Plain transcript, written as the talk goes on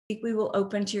we will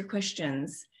open to your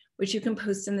questions, which you can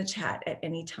post in the chat at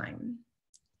any time.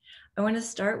 I want to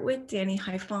start with Danny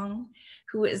Haifeng,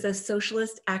 who is a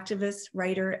socialist activist,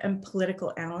 writer, and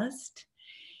political analyst.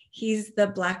 He's the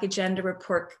Black Agenda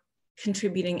Report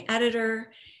contributing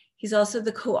editor. He's also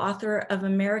the co-author of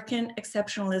American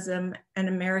Exceptionalism and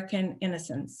American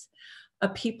Innocence, A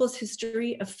People's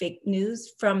History of Fake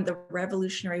News from the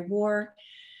Revolutionary War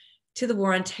to the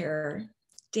War on Terror.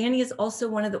 Danny is also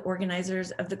one of the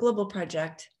organizers of the global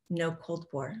project, No Cold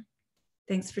War.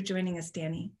 Thanks for joining us,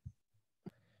 Danny.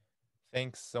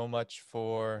 Thanks so much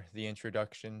for the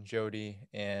introduction, Jody,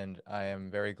 and I am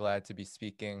very glad to be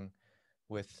speaking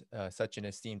with such an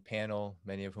esteemed panel,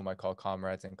 many of whom I call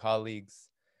comrades and colleagues.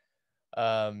 So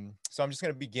I'm just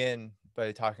going to begin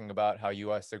by talking about how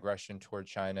U.S. aggression toward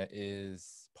China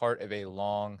is part of a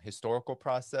long historical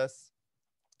process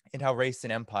and how race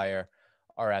and empire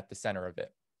are at the center of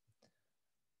it.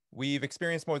 We've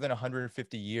experienced more than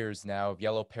 150 years now of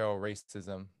yellow peril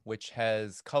racism, which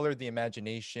has colored the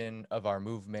imagination of our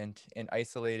movement and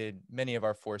isolated many of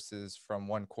our forces from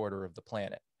one quarter of the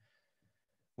planet.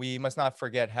 We must not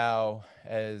forget how,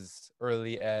 as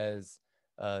early as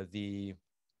the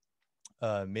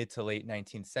mid to late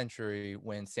 19th century,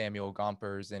 when Samuel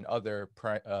Gompers and other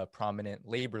prominent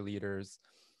labor leaders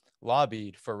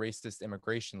lobbied for racist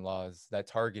immigration laws that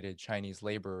targeted Chinese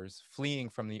laborers fleeing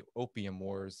from the opium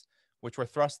wars, which were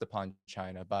thrust upon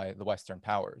China by the Western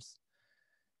powers.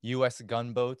 US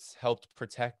gunboats helped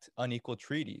protect unequal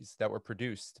treaties that were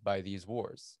produced by these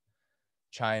wars.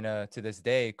 China, to this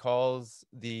day, calls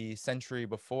the century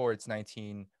before its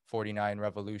 1949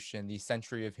 revolution the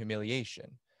century of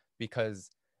humiliation,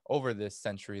 because over this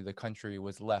century, the country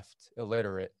was left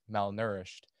illiterate,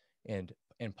 malnourished, and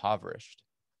impoverished.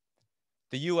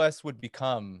 The US would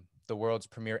become the world's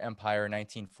premier empire in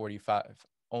 1945,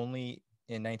 only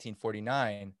in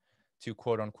 1949 to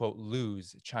quote unquote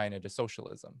lose China to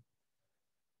socialism.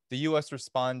 The US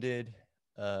responded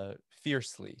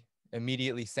fiercely,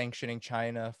 immediately sanctioning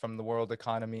China from the world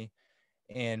economy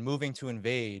and moving to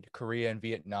invade Korea and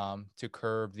Vietnam to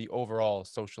curb the overall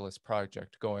socialist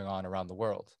project going on around the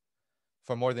world.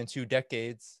 For more than 2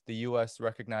 decades, the US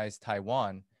recognized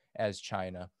Taiwan as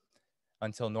China,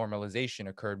 until normalization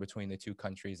occurred between the two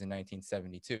countries in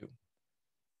 1972.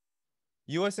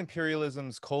 US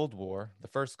imperialism's Cold War, the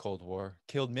first Cold War,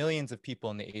 killed millions of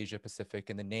people in the Asia Pacific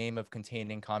in the name of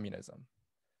containing communism.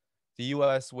 The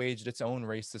US waged its own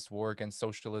racist war against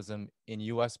socialism in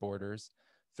US borders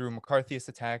through McCarthyist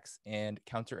attacks and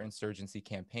counterinsurgency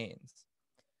campaigns.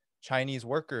 Chinese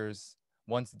workers,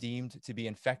 once deemed to be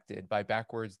infected by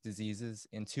backwards diseases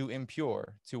and too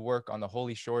impure to work on the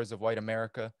holy shores of white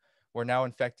America, were now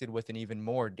infected with an even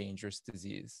more dangerous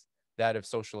disease, that of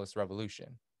socialist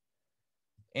revolution.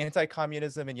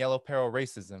 Anti-communism and yellow peril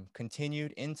racism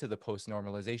continued into the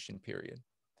post-normalization period.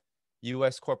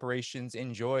 US corporations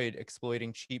enjoyed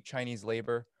exploiting cheap Chinese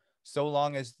labor so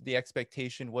long as the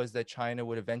expectation was that China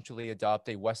would eventually adopt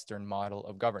a Western model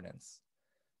of governance.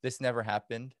 This never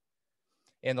happened.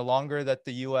 And the longer that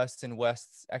the US and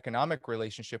West's economic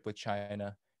relationship with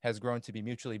China has grown to be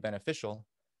mutually beneficial,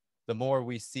 the more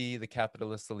we see the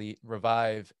capitalist elite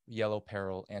revive yellow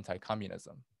peril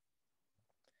anti-communism.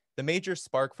 The major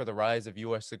spark for the rise of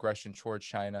US aggression toward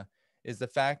China is the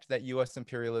fact that US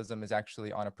imperialism is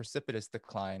actually on a precipitous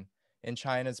decline and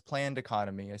China's planned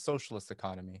economy, a socialist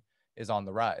economy, is on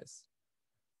the rise.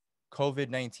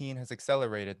 COVID-19 has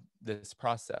accelerated this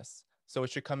process, so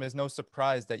it should come as no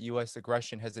surprise that US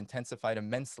aggression has intensified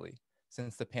immensely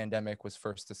since the pandemic was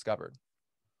first discovered.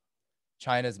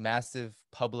 China's massive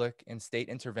public and state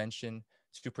intervention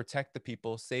to protect the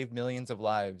people saved millions of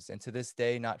lives, and to this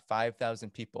day, not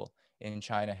 5,000 people in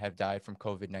China have died from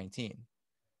COVID-19.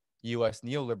 US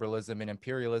neoliberalism and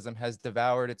imperialism has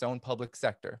devoured its own public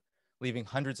sector, leaving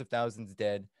hundreds of thousands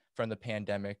dead from the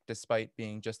pandemic, despite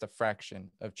being just a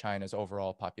fraction of China's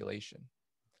overall population.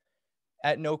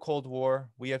 At No Cold War,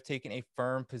 we have taken a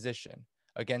firm position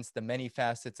against the many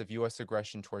facets of US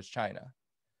aggression towards China.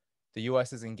 The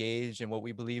US is engaged in what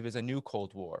we believe is a new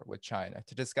Cold War with China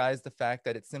to disguise the fact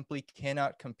that it simply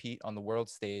cannot compete on the world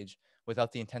stage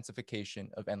without the intensification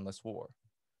of endless war.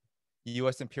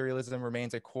 US imperialism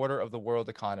remains a quarter of the world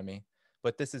economy,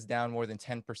 but this is down more than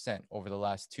 10% over the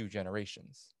last 2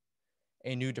 generations.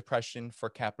 A new depression for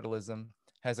capitalism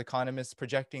has economists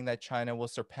projecting that China will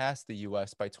surpass the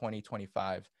US by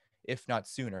 2025, if not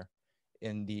sooner,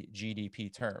 in the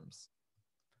GDP terms.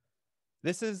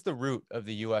 This is the root of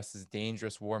the US's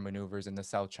dangerous war maneuvers in the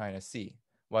South China Sea,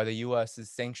 while the US is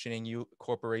sanctioning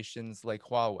corporations like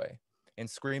Huawei and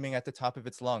screaming at the top of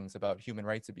its lungs about human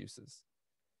rights abuses.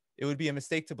 It would be a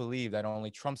mistake to believe that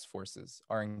only Trump's forces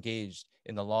are engaged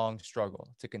in the long struggle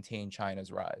to contain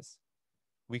China's rise.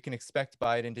 We can expect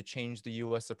Biden to change the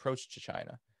US approach to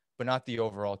China, but not the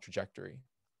overall trajectory.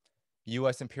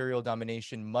 US imperial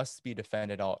domination must be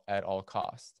defended at all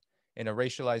costs, and a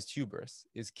racialized hubris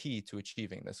is key to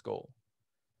achieving this goal.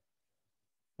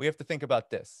 We have to think about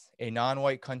this: a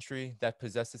non-white country that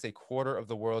possesses a quarter of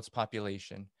the world's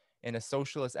population in a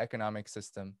socialist economic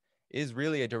system is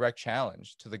really a direct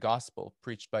challenge to the gospel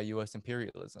preached by US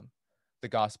imperialism, the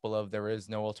gospel of there is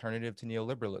no alternative to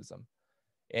neoliberalism,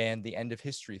 and the end of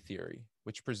history theory,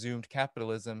 which presumed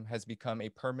capitalism has become a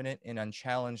permanent and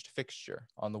unchallenged fixture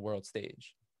on the world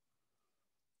stage.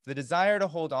 The desire to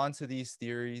hold on to these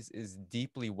theories is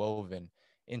deeply woven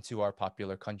into our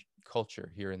popular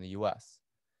culture here in the US.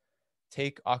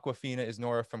 Take Aquafina is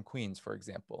Nora from Queens, for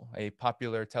example, a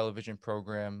popular television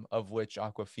program of which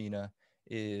Aquafina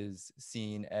is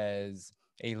seen as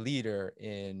a leader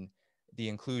in the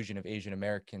inclusion of Asian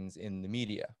Americans in the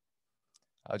media.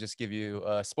 I'll just give you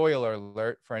a spoiler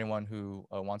alert for anyone who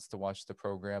wants to watch the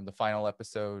program. The final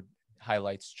episode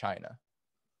highlights China.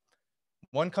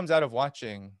 One comes out of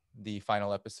watching the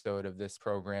final episode of this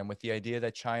program with the idea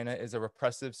that China is a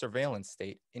repressive surveillance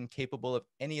state incapable of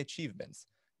any achievements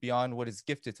beyond what is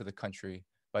gifted to the country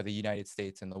by the United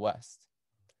States and the West.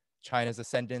 China's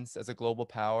ascendance as a global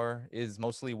power is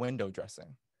mostly window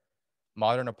dressing.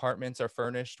 Modern apartments are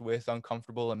furnished with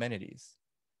uncomfortable amenities.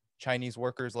 Chinese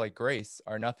workers like Grace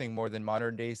are nothing more than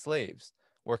modern-day slaves,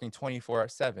 working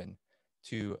 24/7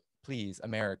 to please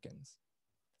Americans.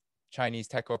 Chinese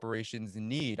tech corporations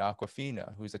need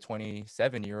Aquafina, who's a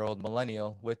 27-year-old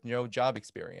millennial with no job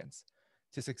experience,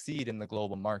 to succeed in the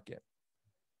global market.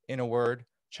 In a word,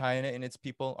 China and its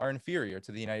people are inferior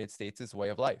to the United States' way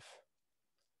of life.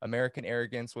 American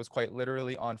arrogance was quite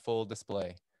literally on full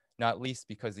display, not least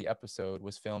because the episode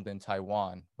was filmed in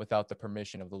Taiwan without the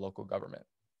permission of the local government.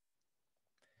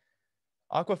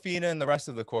 Aquafina and the rest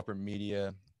of the corporate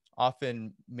media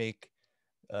often make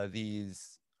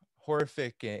these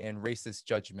horrific and racist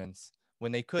judgments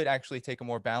when they could actually take a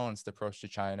more balanced approach to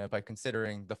China by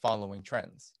considering the following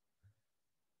trends.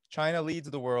 China leads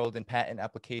the world in patent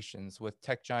applications, with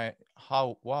tech giant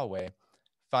Huawei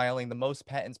filing the most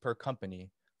patents per company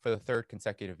for the third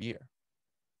consecutive year.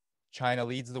 China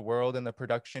leads the world in the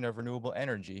production of renewable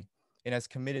energy and has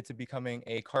committed to becoming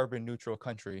a carbon neutral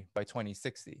country by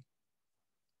 2060.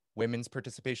 Women's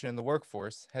participation in the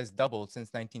workforce has doubled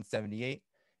since 1978,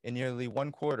 and nearly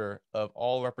 1/4 of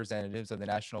all representatives of the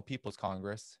National People's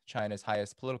Congress, China's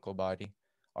highest political body,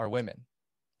 are women.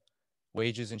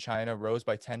 Wages in China rose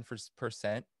by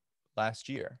 10% last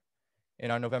year.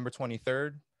 And on November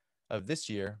 23rd of this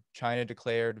year, China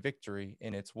declared victory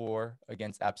in its war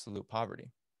against absolute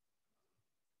poverty.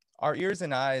 Our ears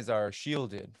and eyes are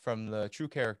shielded from the true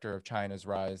character of China's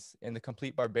rise and the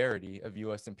complete barbarity of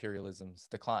US imperialism's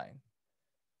decline.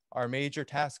 Our major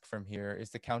task from here is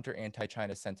to counter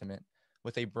anti-China sentiment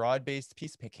with a broad-based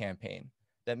peace campaign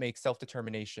that makes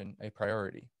self-determination a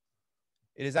priority.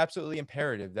 It is absolutely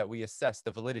imperative that we assess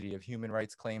the validity of human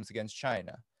rights claims against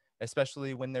China,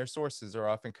 especially when their sources are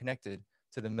often connected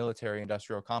to the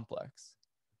military-industrial complex.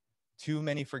 Too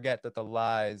many forget that the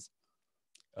lies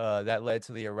that led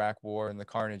to the Iraq War and the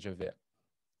carnage of it.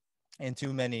 And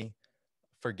too many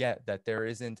forget that there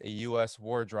isn't a US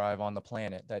war drive on the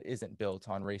planet that isn't built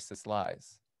on racist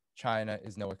lies. China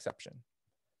is no exception.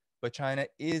 But China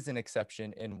is an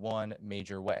exception in one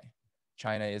major way.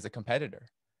 China is a competitor.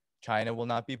 China will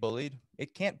not be bullied.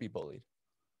 It can't be bullied.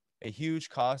 A huge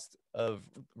cost of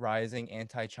rising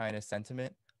anti-China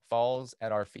sentiment falls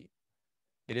at our feet.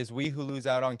 It is we who lose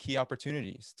out on key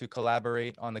opportunities to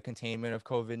collaborate on the containment of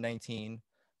COVID-19,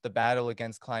 the battle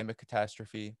against climate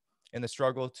catastrophe, and the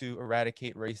struggle to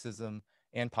eradicate racism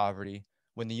and poverty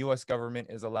when the US government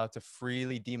is allowed to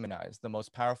freely demonize the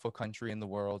most powerful country in the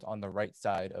world on the right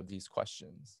side of these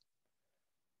questions.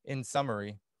 In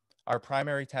summary, our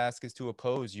primary task is to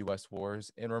oppose US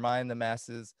wars and remind the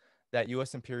masses that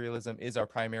US imperialism is our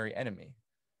primary enemy.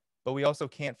 But we also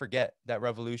can't forget that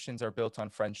revolutions are built on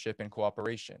friendship and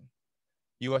cooperation.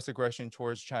 US aggression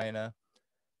towards China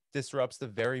disrupts the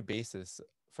very basis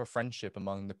for friendship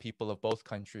among the people of both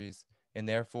countries, and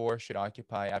therefore should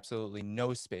occupy absolutely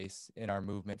no space in our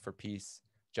movement for peace,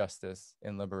 justice,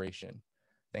 and liberation.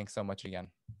 Thanks so much again.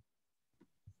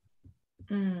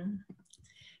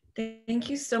 Thank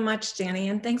you so much, Danny,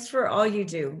 and thanks for all you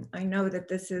do. I know that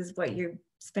this is what you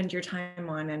spend your time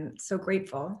on, and so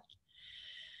grateful.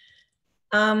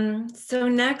 So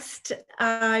next,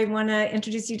 I want to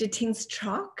introduce you to Tings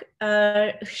Chak.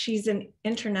 She's an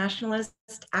internationalist,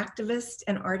 activist,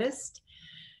 and artist.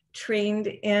 trained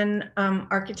in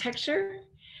architecture.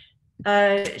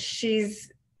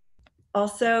 She's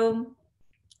also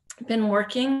been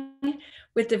working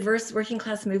with diverse working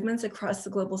class movements across the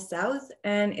global South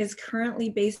and is currently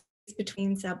based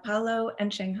between Sao Paulo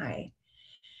and Shanghai.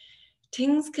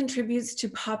 Tings contributes to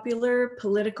popular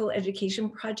political education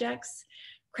projects,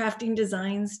 crafting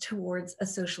designs towards a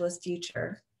socialist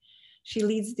future. She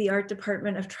leads the art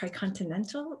department of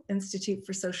TriContinental Institute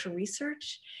for Social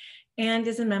Research and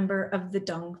is a member of the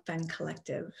Dong Feng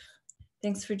Collective.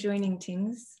 Thanks for joining,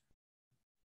 Tings.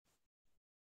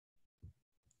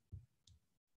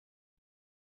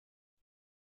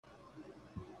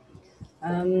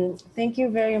 Thank you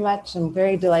very much. I'm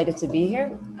very delighted to be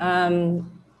here.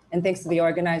 And thanks to the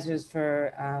organizers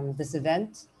for this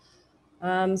event.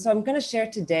 So I'm going to share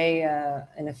today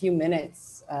in a few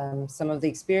minutes some of the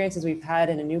experiences we've had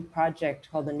in a new project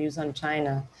called the News on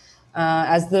China.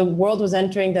 As the world was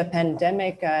entering the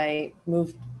pandemic, I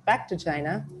moved back to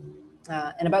China.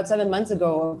 And about 7 months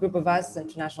ago, a group of us,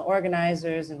 international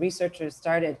organizers and researchers,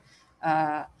 started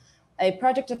a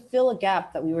project to fill a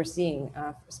gap that we were seeing,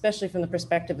 especially from the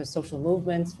perspective of social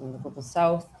movements from the global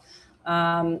South,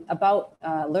 about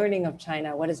learning of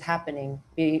China, what is happening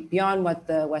beyond what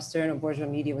the Western or bourgeois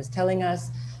media was telling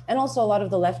us, and also a lot of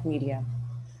the left media.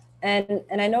 And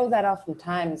I know that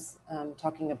oftentimes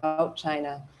talking about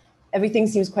China, everything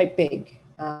seems quite big.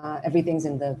 Everything's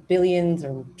in the billions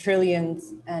or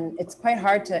trillions, and it's quite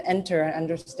hard to enter and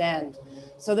understand.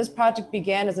 So this project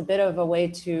began as a bit of a way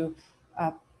to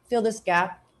fill this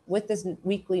gap with this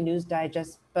weekly news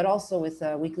digest, but also with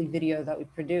a weekly video that we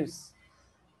produce.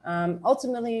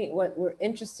 Ultimately, what we're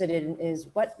interested in is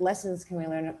what lessons can we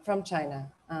learn from China?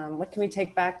 What can we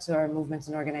take back to our movements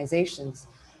and organizations?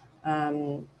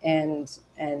 And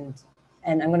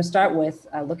I'm going to start with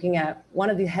looking at one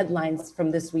of the headlines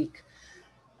from this week,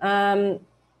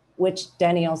 which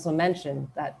Danny also mentioned,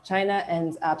 that China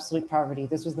ends absolute poverty.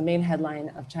 This was the main headline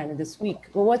of China this week.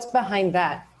 Well, what's behind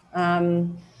that?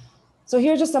 So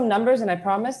here's just some numbers, and I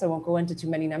promise I won't go into too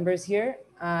many numbers here,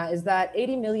 is that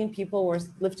 80 million people were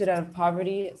lifted out of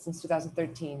poverty since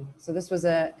 2013. So this was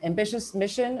an ambitious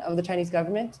mission of the Chinese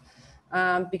government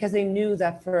because they knew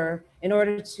that in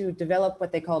order to develop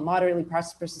what they call moderately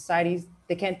prosperous societies,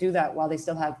 they can't do that while they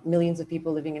still have millions of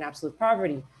people living in absolute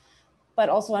poverty, but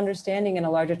also understanding in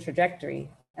a larger trajectory.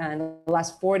 And in the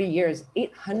last 40 years,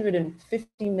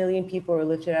 850 million people were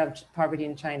lifted out of poverty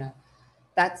in China.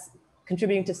 That's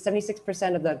contributing to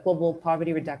 76% of the global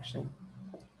poverty reduction.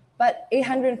 But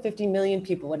 850 million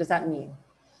people, what does that mean?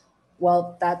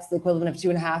 Well, that's the equivalent of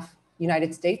 2.5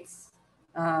 United States.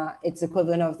 It's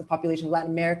equivalent of the population of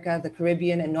Latin America, the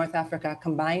Caribbean, and North Africa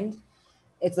combined.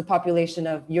 It's the population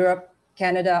of Europe,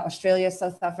 Canada, Australia,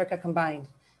 South Africa combined.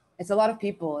 It's a lot of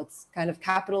people. It's kind of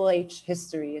capital H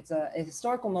history. It's a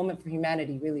historical moment for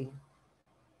humanity, really.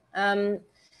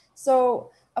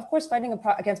 So, of course, fighting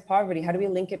against poverty, how do we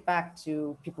link it back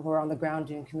to people who are on the ground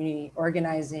doing community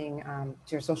organizing,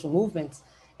 to your social movements?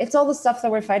 It's all the stuff that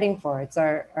we're fighting for. It's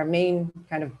our main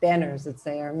kind of banners, let's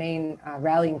say, our main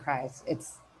rallying cries.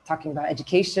 It's talking about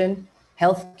education,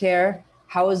 healthcare,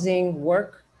 housing,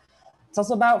 work. It's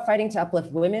also about fighting to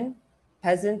uplift women,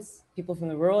 peasants, people from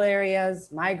the rural areas,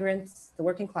 migrants, the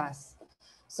working class.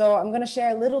 So I'm going to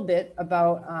share a little bit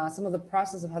about some of the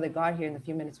process of how they got here in the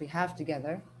few minutes we have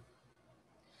together.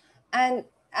 And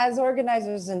as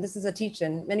organizers, and this is a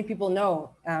teach-in, many people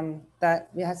know that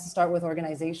it has to start with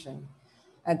organization,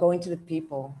 going to the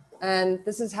people. And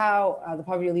this is how the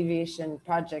Poverty Alleviation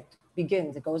Project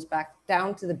begins. It goes back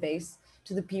down to the base,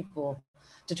 to the people,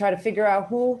 to try to figure out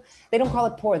who, they don't call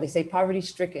it poor, they say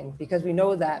poverty-stricken, because we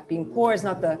know that being poor is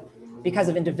not because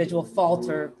of individual fault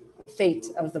or fate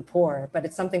of the poor, but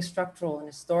it's something structural and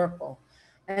historical.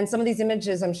 And some of these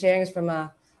images I'm sharing is from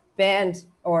a banned,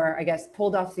 or I guess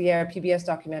pulled off the air PBS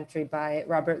documentary by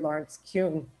Robert Lawrence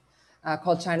Kuhn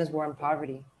called China's War on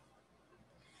Poverty.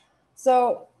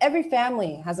 So every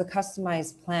family has a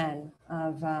customized plan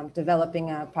of developing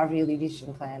a poverty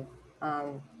alleviation plan.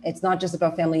 It's not just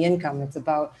about family income. It's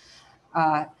about,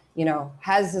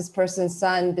 has this person's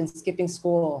son been skipping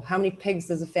school? How many pigs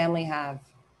does a family have?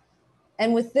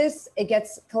 And with this, it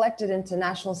gets collected into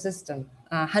national system.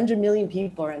 100 million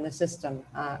people are in the system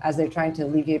as they're trying to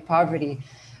alleviate poverty.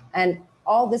 And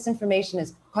all this information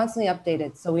is constantly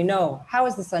updated. So we know, how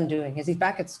is the son doing? Is he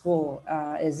back at school?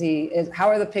 How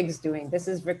are the pigs doing? This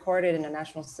is recorded in a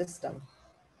national system.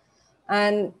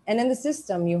 And in the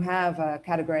system, you have a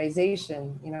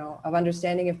categorization, of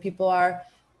understanding if people are,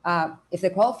 if they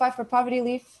qualify for poverty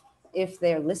relief, if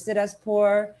they're listed as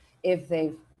poor, if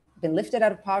they've been lifted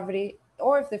out of poverty,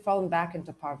 or if they've fallen back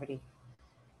into poverty.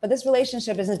 But this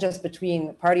relationship isn't just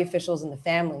between party officials and the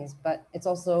families, but it's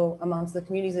also amongst the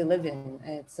communities they live in.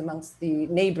 It's amongst the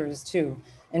neighbors too.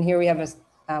 And here we have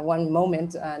one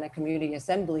moment in a community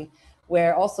assembly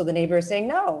where also the neighbor is saying,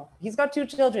 no, he's got 2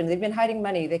 children. They've been hiding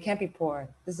money. They can't be poor.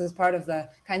 This is part of the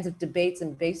kinds of debates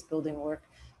and base building work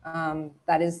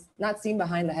that is not seen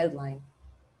behind the headline.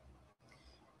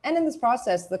 And in this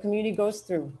process, the community goes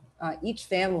through each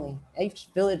family, each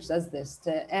village does this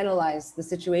to analyze the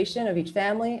situation of each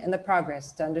family and the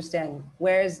progress to understand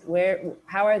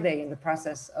how are they in the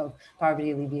process of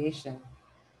poverty alleviation.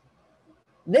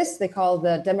 This they call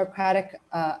the democratic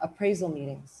appraisal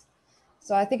meetings.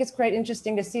 So I think it's quite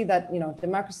interesting to see that,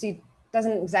 democracy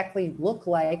doesn't exactly look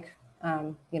like,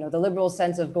 the liberal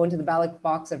sense of going to the ballot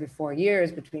box every 4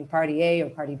 years between party A or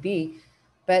party B,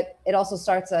 but it also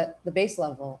starts at the base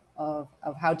level of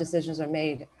how decisions are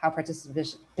made, how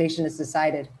participation is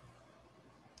decided.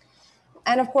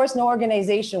 And of course, no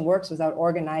organization works without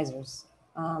organizers.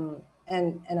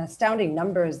 And an astounding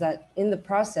number is that in the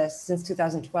process, since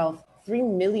 2012, 3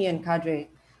 million cadre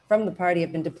from the party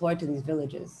have been deployed to these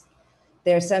villages.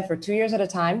 They are sent for 2 years at a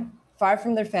time, far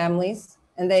from their families,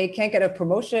 and they can't get a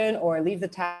promotion or leave the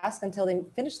task until they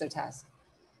finish their task.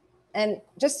 And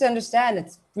just to understand,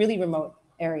 it's really remote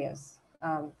areas.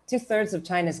 2/3 of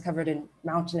China is covered in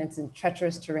mountainous and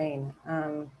treacherous terrain.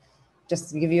 Just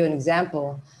to give you an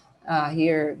example,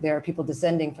 here there are people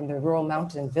descending from the rural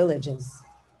mountain villages.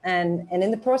 And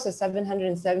in the process,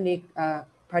 770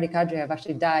 party cadre have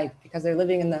actually died because they're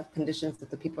living in the conditions that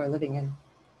the people are living in.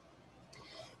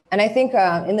 And I think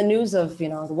in the news of,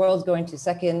 the world's going to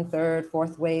second, third,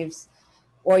 fourth waves,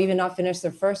 or even not finish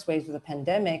their first waves of the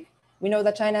pandemic, we know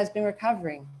that China has been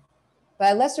recovering.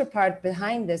 But a lesser part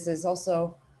behind this is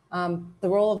also the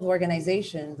role of the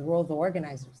organization, the role of the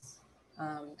organizers.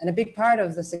 And a big part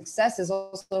of the success is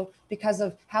also because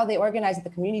of how they organize at the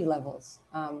community levels,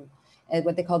 and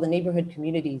what they call the neighborhood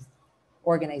communities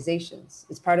organizations.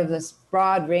 It's part of this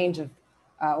broad range of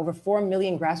over 4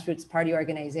 million grassroots party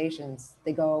organizations.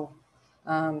 They go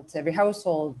to every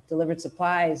household, delivered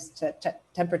supplies, to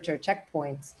temperature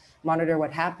checkpoints, monitor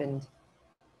what happened.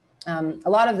 A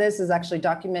lot of this is actually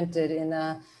documented in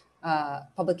a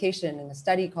publication in a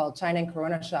study called China and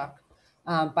Corona Shock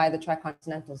by the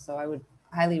TriContinental. So I would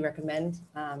highly recommend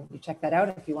you check that out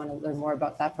if you want to learn more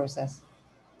about that process.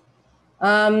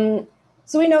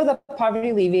 So we know that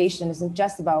poverty alleviation isn't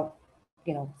just about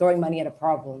throwing money at a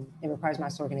problem. It requires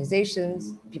mass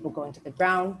organizations, people going to the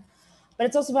ground, but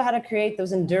it's also about how to create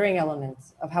those enduring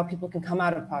elements of how people can come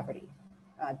out of poverty,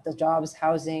 the jobs,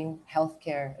 housing,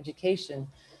 healthcare, education.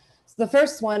 So the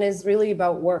first one is really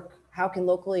about work. How can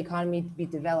local economy be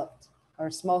developed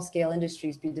or small scale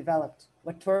industries be developed?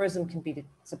 What tourism can be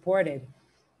supported,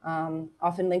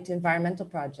 often linked to environmental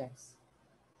projects.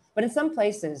 But in some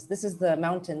places, this is the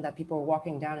mountain that people were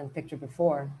walking down in the picture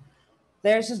before.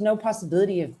 There's just no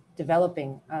possibility of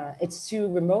developing. It's too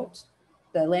remote.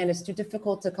 The land is too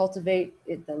difficult to cultivate.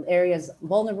 The area is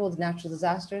vulnerable to natural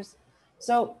disasters.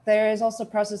 So there is also a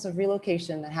process of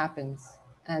relocation that happens.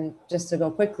 And just to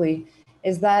go quickly,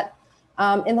 is that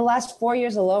in the last 4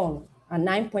 years alone,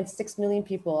 9.6 million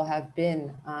people have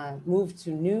been moved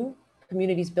to new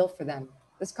communities built for them.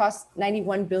 This costs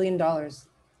 $91 billion.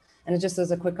 And just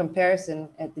as a quick comparison,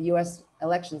 at the US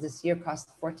elections this year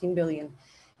cost $14 billion.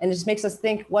 And it just makes us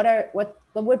think, what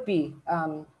would be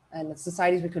and the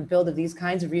societies we could build if these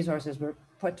kinds of resources were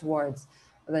put towards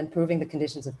improving the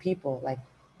conditions of people, like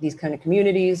these kind of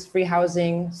communities, free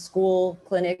housing, school,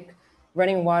 clinic,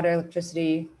 running water,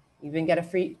 electricity, even get a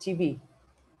free TV.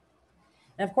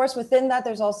 And of course, within that,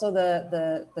 there's also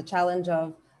the challenge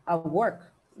of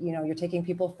work. You're taking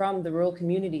people from the rural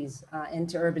communities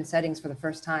into urban settings for the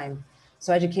first time.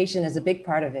 So education is a big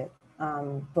part of it.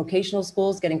 Vocational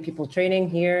schools, getting people training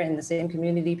here in the same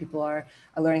community. People are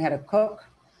learning how to cook,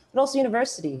 but also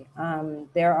university.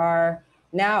 There are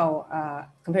now,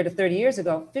 compared to 30 years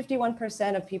ago,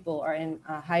 51% of people are in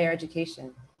higher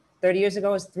education. 30 years ago,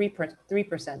 it was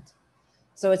 3%.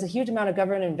 So it's a huge amount of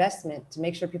government investment to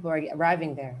make sure people are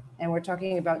arriving there. And we're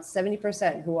talking about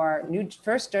 70% who are new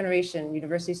first generation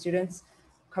university students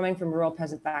coming from rural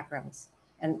peasant backgrounds.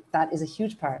 And that is a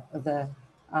huge part of the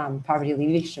poverty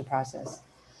alleviation process.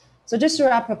 So just to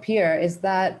wrap up here is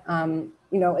that,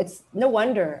 it's no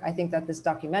wonder, I think, that this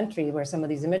documentary, where some of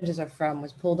these images are from,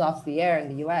 was pulled off the air in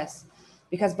the US,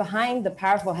 because behind the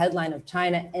powerful headline of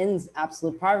China ends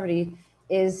absolute poverty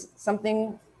is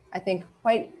something, I think,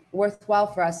 quite worthwhile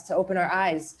for us to open our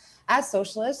eyes as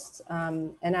socialists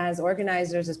and as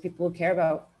organizers, as people who care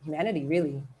about humanity,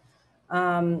 really.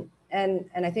 And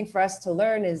I think for us to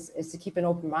learn is to keep an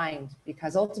open mind,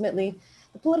 because ultimately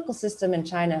the political system in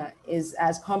China is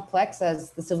as complex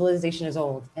as the civilization is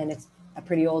old, and it's a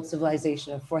pretty old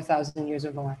civilization of 4,000 years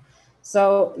or more.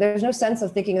 So there's no sense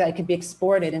of thinking that it could be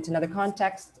exported into another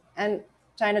context, and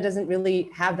China doesn't really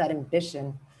have that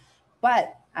ambition.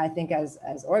 But I think as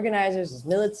organizers, as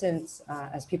militants,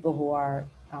 as people who are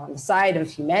on the side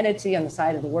of humanity, on the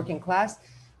side of the working class,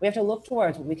 we have to look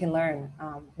towards what we can learn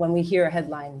when we hear a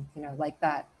headline, like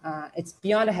that. It's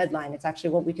beyond a headline. It's actually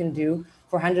what we can do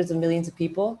for hundreds of millions of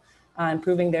people,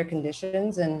 improving their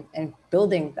conditions and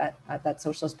building that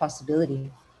socialist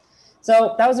possibility.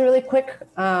 So that was a really quick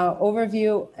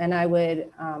overview, and I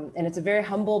would, and it's a very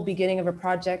humble beginning of a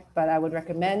project, but I would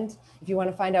recommend, if you want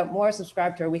to find out more,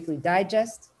 subscribe to our weekly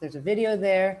digest. There's a video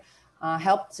there,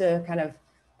 help to kind of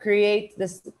create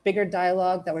this bigger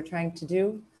dialogue that we're trying to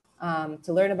do,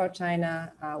 to learn about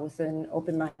China with an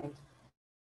open mind.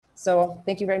 So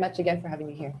thank you very much again for having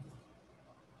me here.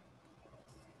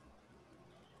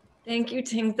 Thank you,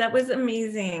 Tings. That was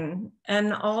amazing.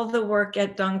 And all the work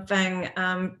at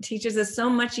Dongfeng teaches us so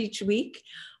much each week.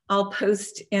 I'll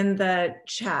post in the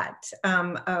chat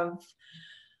of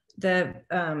the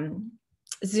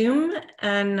Zoom,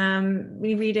 and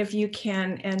we read if you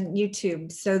can, and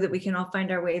YouTube, so that we can all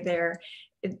find our way there.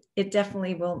 It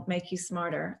definitely will make you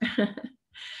smarter.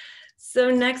 So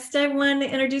next I want to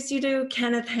introduce you to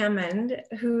Kenneth Hammond,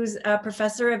 who's a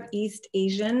professor of East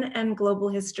Asian and Global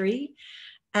History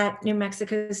at New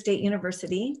Mexico State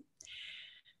University.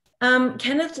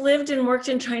 Kenneth lived and worked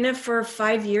in China for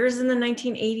 5 years in the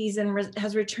 1980s and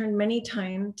has returned many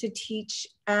times to teach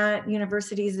at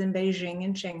universities in Beijing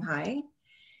and Shanghai.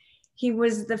 He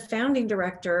was the founding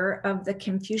director of the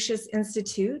Confucius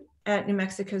Institute at New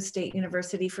Mexico State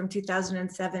University from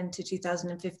 2007 to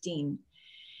 2015.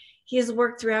 He has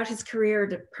worked throughout his career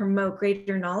to promote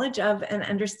greater knowledge of and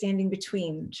understanding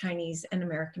between Chinese and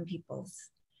American peoples.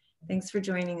 Thanks for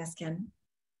joining us, Ken.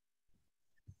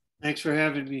 Thanks for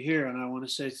having me here. And I want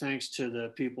to say thanks to the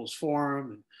People's Forum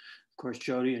and of course,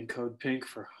 Jody and Code Pink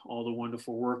for all the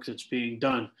wonderful work that's being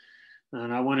done.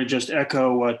 And I want to just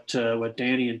echo what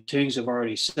Danny and Tings have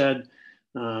already said.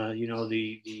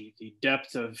 The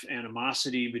depth of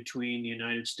animosity between the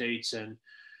United States and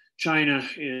China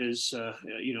is,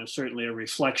 certainly a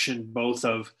reflection both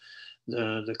of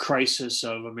the crisis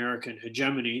of American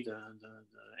hegemony, the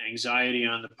anxiety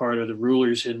on the part of the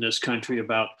rulers in this country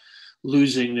about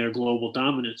losing their global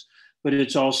dominance, but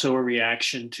it's also a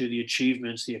reaction to the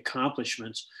achievements, the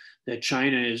accomplishments that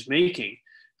China is making.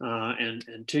 And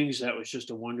Tings, that was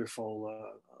just a wonderful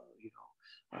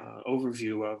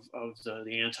overview of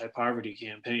the anti-poverty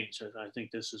campaigns. I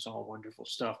think this is all wonderful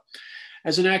stuff.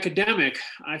 As an academic,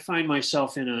 I find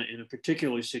myself in a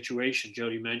particular situation.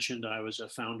 Jody mentioned I was a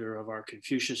founder of our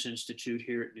Confucius Institute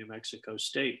here at New Mexico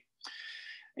State.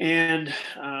 And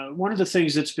one of the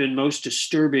things that's been most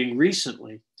disturbing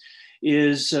recently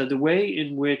is the way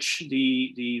in which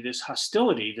this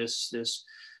hostility, these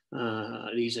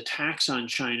attacks on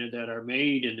China that are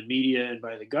made in the media and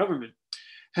by the government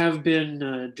have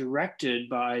been directed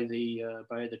by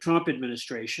the Trump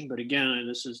administration. But again,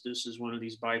 this is one of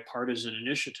these bipartisan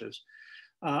initiatives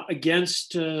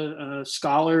against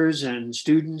scholars and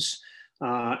students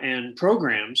and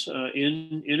programs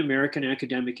in American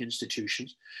academic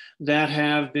institutions that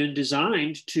have been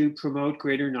designed to promote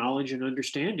greater knowledge and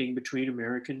understanding between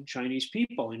American and Chinese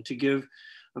people, and to give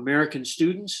American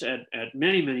students at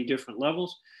many, many different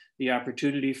levels the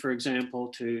opportunity, for example,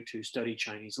 to study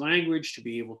Chinese language, to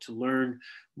be able to learn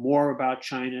more about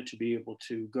China, to be able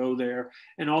to go there,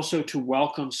 and also to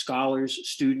welcome scholars,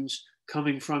 students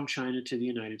coming from China to the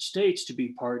United States to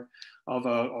be part of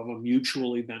a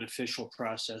mutually beneficial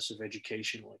process of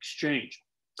educational exchange.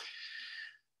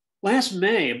 Last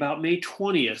May, about May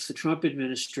 20th, the Trump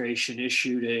administration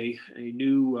issued a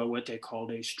new, what they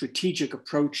called a strategic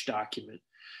approach document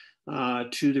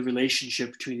to the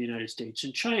relationship between the United States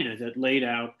and China that laid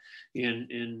out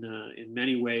in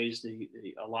many ways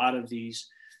a lot of these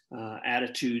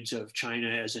attitudes of China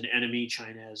as an enemy,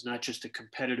 China as not just a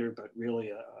competitor, but really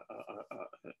a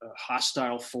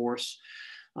hostile force,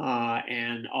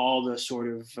 and all the sort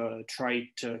of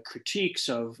trite critiques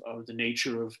of the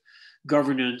nature of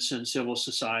governance and civil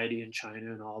society in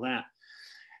China and all that.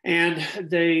 And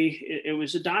it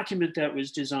was a document that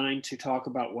was designed to talk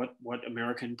about what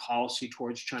American policy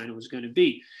towards China was going to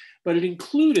be. But it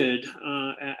included,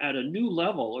 at a new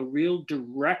level, a real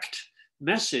direct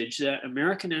message that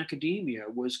American academia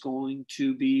was going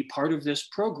to be part of this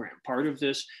program, part of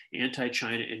this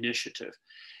anti-China initiative.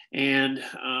 And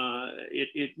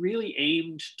it really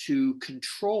aimed to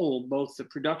control both the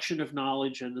production of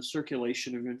knowledge and the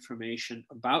circulation of information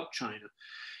about China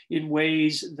in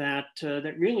ways that,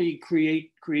 that really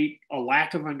create a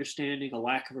lack of understanding, a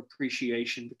lack of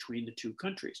appreciation between the two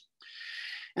countries.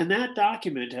 And that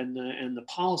document and the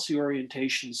policy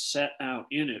orientations set out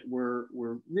in it were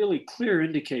really clear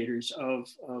indicators of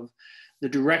the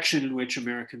direction in which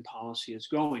American policy is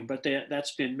going. But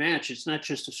that's been matched. It's not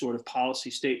just a sort of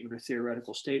policy statement or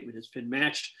theoretical statement. It's been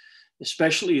matched,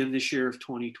 especially in this year of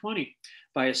 2020,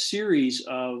 by a series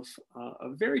of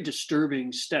very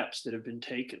disturbing steps that have been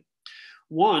taken.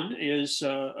 One is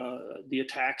the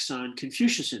attacks on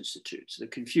Confucius Institutes. The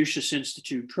Confucius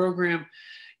Institute program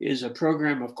is a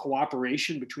program of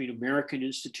cooperation between American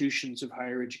institutions of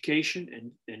higher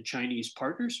education and Chinese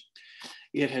partners.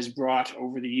 It has brought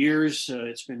over the years,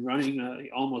 it's been running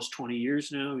almost 20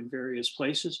 years now in various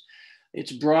places.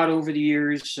 It's brought over the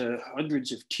years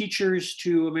hundreds of teachers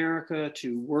to America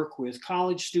to work with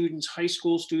college students, high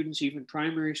school students, even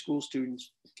primary school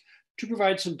students, to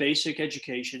provide some basic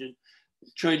education in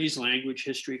Chinese language,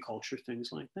 history, culture, things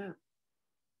like that.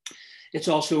 It's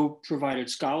also provided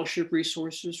scholarship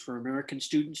resources for American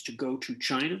students to go to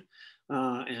China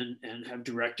and have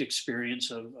direct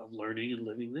experience of learning and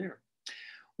living there.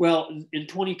 Well, in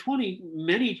 2020,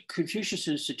 many Confucius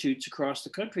Institutes across the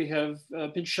country have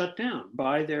been shut down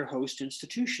by their host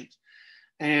institutions.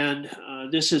 And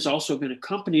this has also been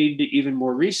accompanied even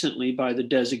more recently by the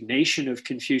designation of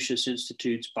Confucius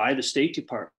Institutes by the State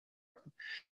Department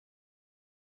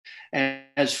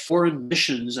as foreign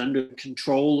missions under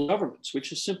control of governments,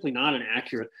 which is simply not an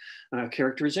accurate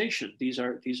characterization. These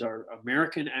are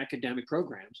American academic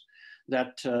programs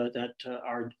that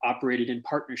are operated in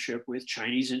partnership with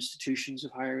Chinese institutions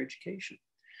of higher education.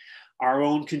 Our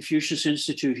own Confucius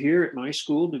Institute here at my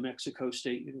school, New Mexico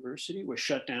State University, was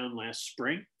shut down last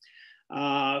spring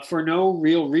for no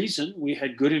real reason. We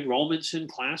had good enrollments in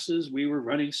classes. We were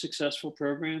running successful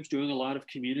programs, doing a lot of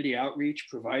community outreach,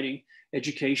 providing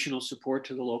educational support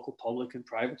to the local public and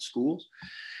private schools.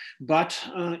 But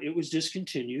it was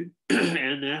discontinued,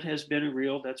 and that's been a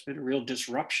real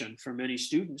disruption for many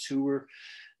students who were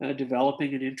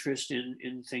developing an interest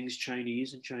in things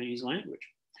Chinese and Chinese language.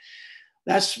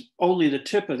 That's only the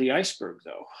tip of the iceberg,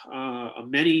 though.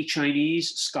 Many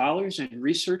Chinese scholars and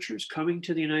researchers coming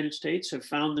to the United States have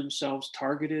found themselves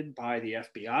targeted by the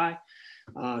FBI,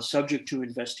 subject to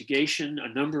investigation.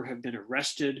 A number have been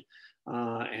arrested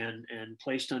and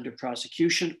placed under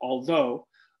prosecution, although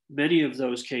many of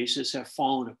those cases have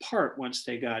fallen apart once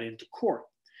they got into court.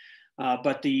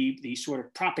 But the sort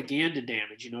of propaganda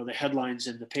damage, the headlines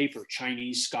in the paper,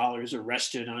 Chinese scholars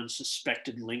arrested on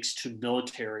suspected links to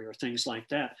military or things like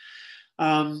that.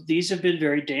 These have been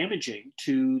very damaging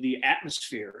to the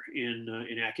atmosphere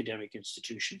in academic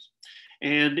institutions.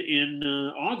 And in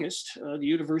August, the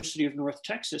University of North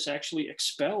Texas actually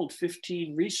expelled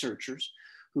 15 researchers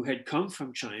who had come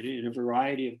from China in a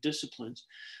variety of disciplines,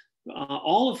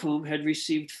 all of whom had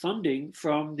received funding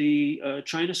from the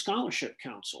China Scholarship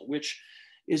Council, which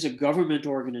is a government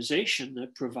organization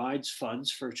that provides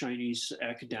funds for Chinese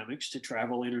academics to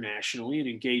travel internationally and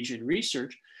engage in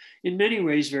research, in many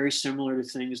ways very similar to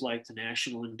things like the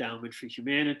National Endowment for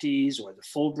Humanities or the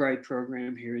Fulbright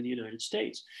program here in the United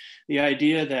States. The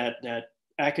idea that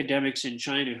academics in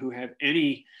China who have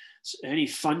any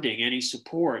funding, any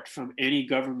support from any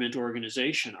government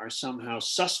organization are somehow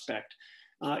suspect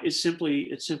it's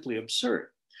simply absurd.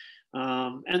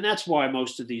 And that's why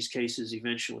most of these cases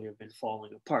eventually have been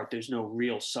falling apart. There's no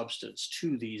real substance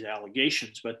to these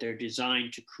allegations, but they're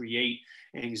designed to create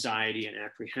anxiety and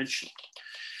apprehension.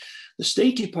 The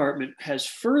State Department has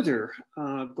further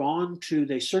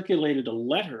they circulated a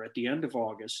letter at the end of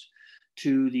August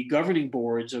to the governing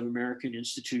boards of American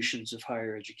institutions of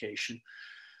higher education,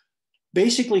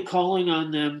 basically calling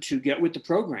on them to get with the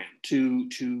program,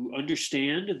 to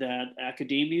understand that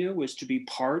academia was to be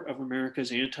part of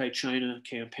America's anti-China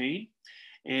campaign,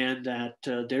 and that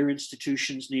their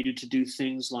institutions needed to do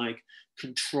things like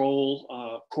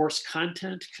control course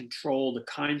content, control the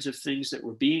kinds of things that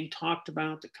were being talked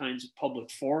about, the kinds of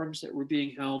public forums that were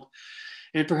being held,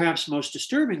 and perhaps most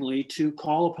disturbingly, to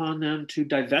call upon them to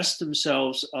divest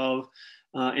themselves of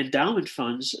endowment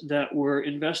funds that were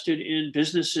invested in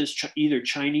businesses, either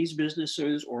Chinese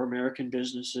businesses or American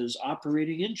businesses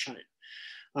operating in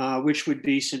China, which would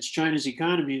be, since China's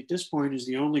economy at this point is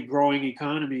the only growing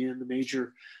economy in the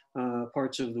major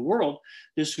parts of the world,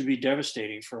 this would be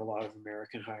devastating for a lot of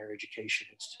American higher education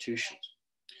institutions.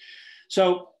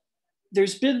 So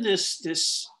there's been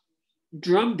this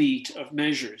drumbeat of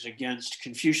measures against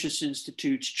Confucius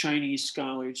Institutes, Chinese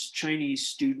scholars, Chinese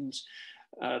students,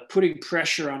 putting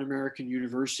pressure on American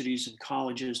universities and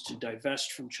colleges to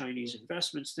divest from Chinese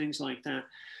investments, things like that.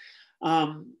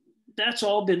 that's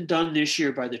all been done this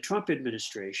year by the Trump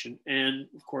administration. And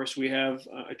of course, we have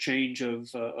a change of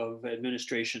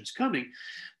administrations coming.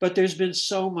 But there's been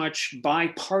so much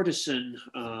bipartisan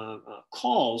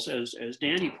calls, as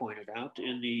Danny pointed out,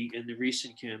 in the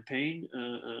recent campaign.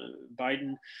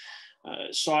 Biden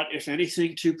sought, if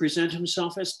anything, to present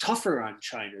himself as tougher on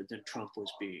China than Trump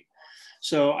was being.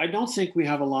 So I don't think we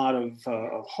have a lot of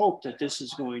hope that this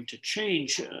is going to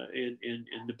change in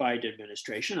the Biden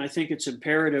administration. I think it's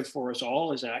imperative for us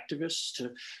all as activists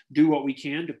to do what we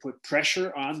can to put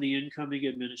pressure on the incoming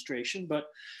administration,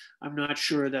 but I'm not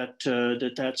sure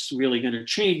that that's really going to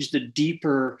change the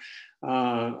deeper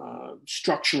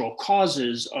structural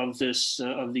causes of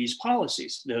these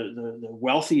policies. The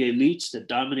wealthy elites that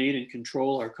dominate and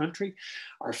control our country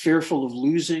are fearful of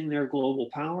losing their global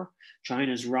power.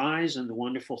 China's rise and the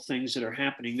wonderful things that are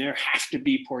happening there have to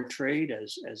be portrayed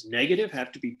as negative,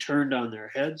 have to be turned on their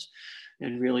heads,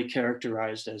 and really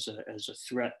characterized as a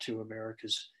threat to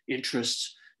America's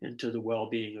interests and to the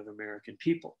well-being of American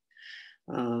people.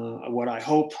 What I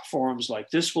hope forums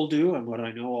like this will do, and what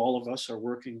I know all of us are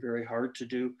working very hard to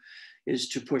do, is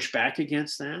to push back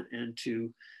against that and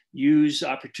to use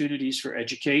opportunities for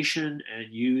education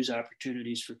and use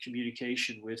opportunities for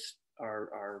communication with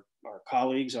our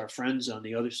colleagues, our friends on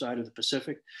the other side of the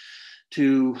Pacific,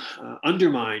 to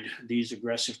undermine these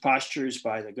aggressive postures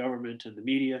by the government and the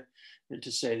media, and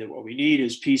to say that what we need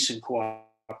is peace and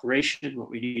cooperation,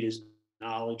 what we need is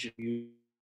knowledge and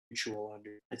mutual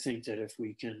understanding. I think that if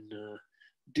we can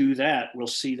do that, we'll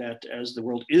see that as the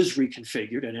world is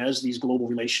reconfigured and as these global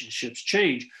relationships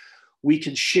change, we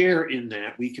can share in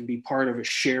that. We can be part of a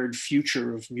shared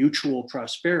future of mutual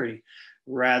prosperity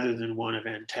rather than one of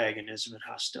antagonism and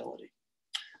hostility.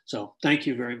 So thank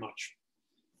you very much.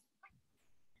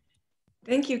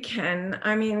 Thank you, Ken.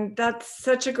 I mean, that's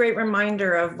such a great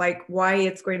reminder of like why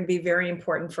it's going to be very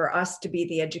important for us to be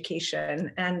the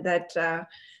education, and that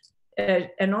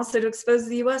and also to expose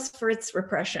the U.S. for its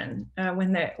repression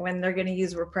when they're going to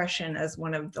use repression as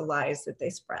one of the lies that they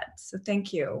spread. So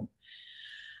thank you.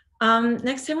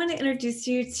 Next, I want to introduce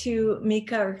you to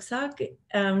Mikaela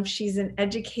Erskog. She's an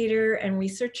educator and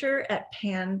researcher at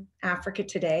Pan Africa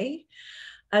Today,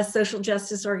 a social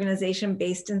justice organization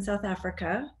based in South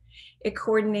Africa. It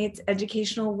coordinates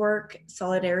educational work,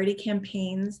 solidarity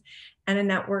campaigns, and a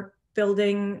network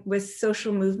building with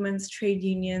social movements, trade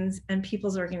unions, and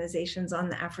people's organizations on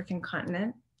the African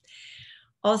continent.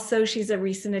 Also, she's a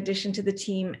recent addition to the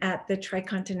team at the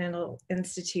TriContinental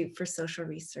Institute for Social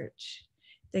Research.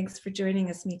 Thanks for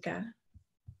joining us, Mika.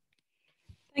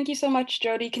 Thank you so much,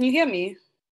 Jody. Can you hear me?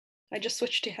 I just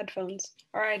switched to headphones.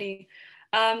 Alrighty.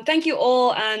 Thank you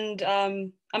all, and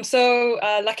I'm so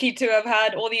lucky to have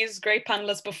had all these great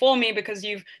panelists before me, because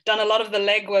you've done a lot of the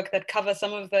legwork that cover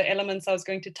some of the elements I was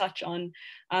going to touch on.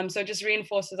 So it just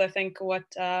reinforces, I think, what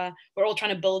we're all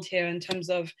trying to build here in terms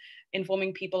of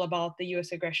informing people about the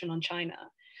US aggression on China.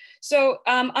 So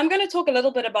I'm going to talk a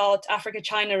little bit about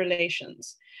Africa-China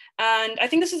relations. And I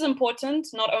think this is important,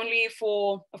 not only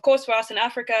for, of course, for us in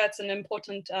Africa, it's an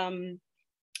important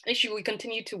issue we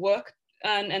continue to work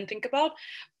and think about,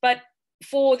 but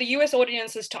for the US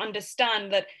audiences to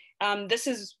understand that this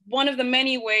is one of the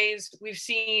many ways we've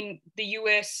seen the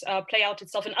US play out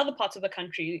itself in other parts of the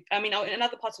country, I mean, in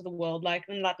other parts of the world, like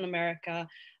in Latin America,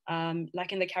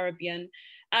 like in the Caribbean.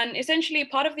 And essentially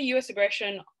part of the US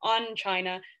aggression on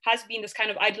China has been this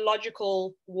kind of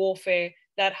ideological warfare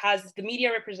that has the media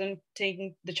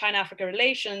representing the China-Africa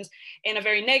relations in a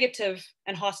very negative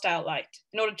and hostile light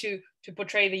in order to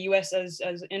portray the US as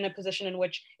in a position in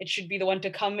which it should be the one to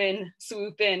come in,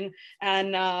 swoop in,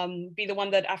 and be the one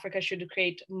that Africa should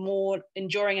create more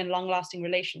enduring and long-lasting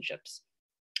relationships.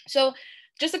 So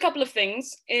just a couple of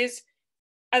things is,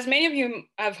 as many of you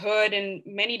have heard in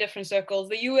many different circles,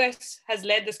 the US has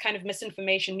led this kind of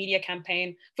misinformation media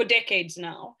campaign for decades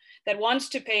now that wants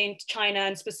to paint China,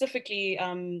 and specifically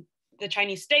the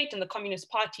Chinese state and the Communist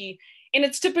Party, in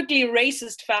its typically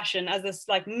racist fashion as this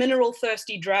like mineral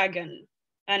thirsty dragon.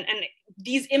 And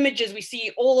these images we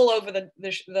see all over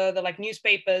the like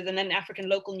newspapers and then African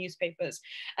local newspapers,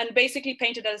 and basically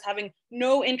painted as having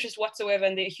no interest whatsoever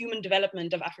in the human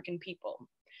development of African people.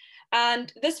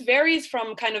 And this varies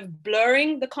from kind of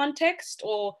blurring the context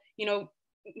or, you know,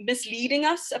 misleading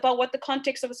us about what the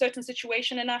context of a certain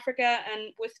situation in Africa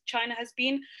and with China has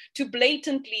been, to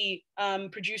blatantly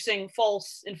producing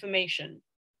false information.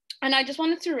 And I just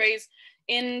wanted to raise,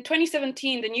 in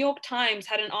 2017, the New York Times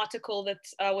had an article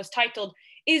that was titled,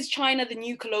 "Is China the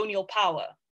New Colonial Power?"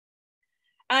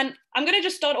 And I'm going to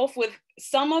just start off with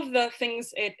some of the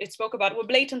things it spoke about were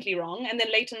blatantly wrong. And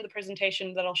then later in the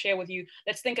presentation that I'll share with you,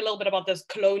 let's think a little bit about this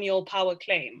colonial power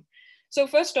claim. So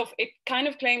first off, it kind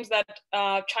of claims that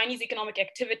Chinese economic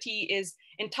activity is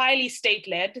entirely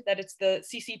state-led, that it's the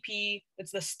CCP,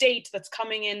 it's the state that's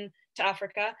coming in to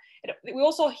Africa. We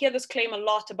also hear this claim a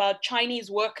lot about Chinese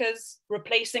workers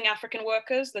replacing African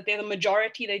workers, that they're the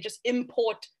majority, they just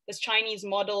import this Chinese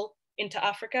model into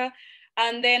Africa.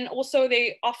 And then also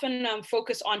they often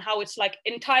focus on how it's like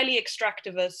entirely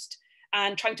extractivist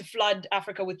and trying to flood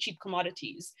Africa with cheap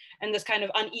commodities and this kind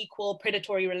of unequal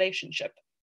predatory relationship.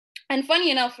 And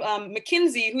funny enough,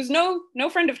 McKinsey, who's no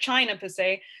friend of China per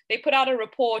se, they put out a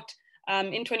report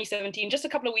in 2017, just a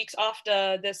couple of weeks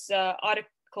after this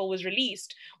article was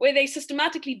released, where they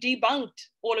systematically debunked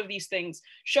all of these things,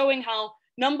 showing how,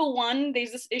 number one,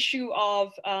 there's this issue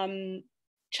of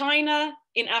China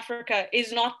in Africa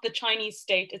is not the Chinese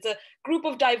state. It's a group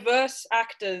of diverse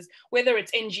actors, whether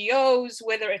it's NGOs,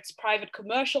 whether it's private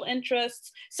commercial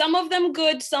interests, some of them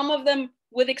good, some of them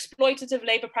with exploitative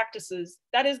labor practices.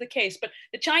 That is the case. But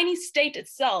the Chinese state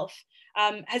itself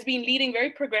has been leading very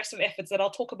progressive efforts that I'll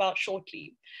talk about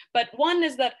shortly. But one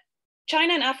is that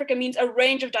China and Africa means a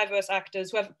range of diverse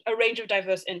actors who have a range of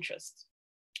diverse interests.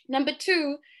 Number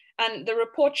two, and the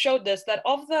report showed this, that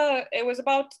it was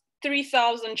about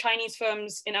 3,000 Chinese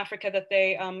firms in Africa that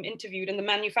they interviewed in the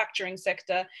manufacturing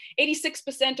sector.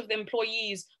 86% of the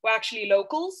employees were actually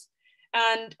locals,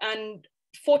 and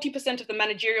 40% of the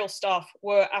managerial staff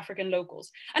were African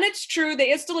locals. And it's true,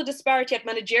 there is still a disparity at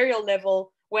managerial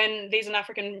level when there's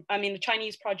a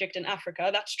Chinese project in Africa,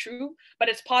 that's true, but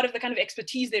it's part of the kind of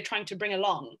expertise they're trying to bring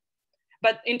along.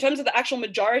 But in terms of the actual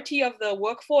majority of the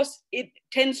workforce, it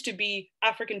tends to be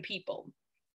African people.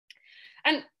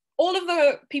 And all of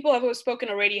the people who have spoken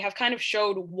already have kind of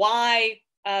showed why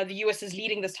the US is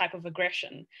leading this type of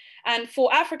aggression. And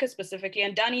for Africa specifically,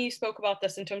 and Danny spoke about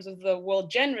this in terms of the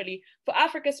world generally, for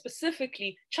Africa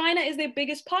specifically, China is their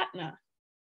biggest partner.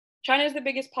 China is the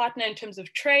biggest partner in terms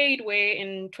of trade, where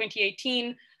in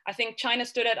 2018, I think China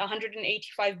stood at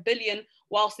 185 billion,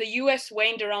 whilst the US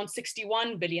waned around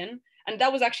 61 billion. And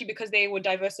that was actually because they were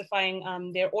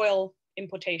diversifying their oil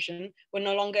importation. We're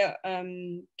no longer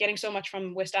getting so much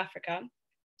from West Africa.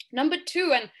 Number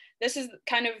two, and this is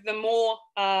kind of the more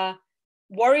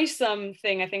worrisome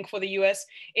thing, I think, for the US,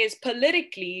 is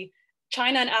politically,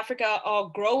 China and Africa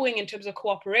are growing in terms of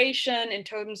cooperation, in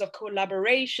terms of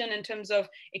collaboration, in terms of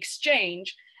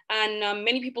exchange. And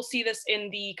many people see this in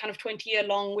the kind of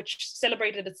 20-year-long, which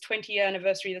celebrated its 20-year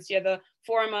anniversary this year, the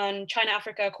Forum on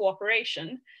China-Africa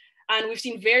Cooperation. And we've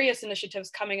seen various initiatives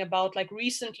coming about. Like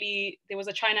recently, there was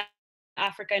a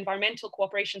China-Africa Environmental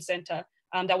Cooperation Center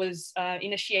that was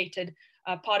initiated,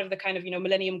 part of the kind of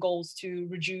Millennium Goals to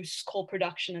reduce coal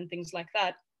production and things like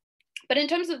that. But in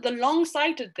terms of the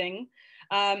long-sighted thing,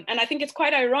 and I think it's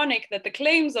quite ironic that the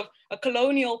claims of a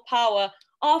colonial power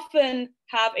often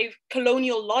have a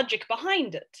colonial logic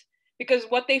behind it. Because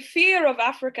what they fear of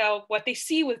Africa, what they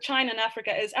see with China and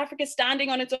Africa, is Africa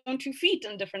standing on its own 2 feet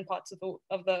in different parts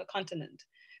of the continent.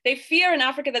 They fear an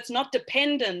Africa that's not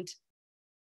dependent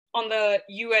on the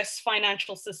US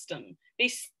financial system.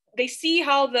 They see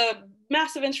how the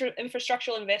massive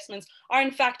infrastructural investments are in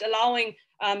fact allowing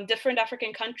different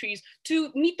African countries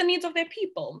to meet the needs of their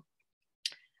people.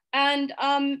 And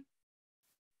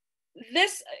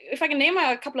this, if I can name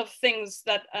a couple of things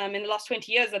that in the last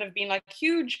 20 years that have been like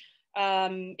huge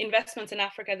investments in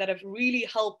Africa that have really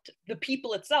helped the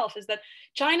people itself, is that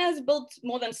China has built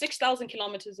more than 6,000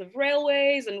 kilometers of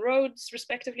railways and roads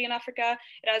respectively in Africa.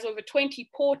 It has over 20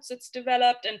 ports it's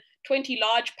developed and 20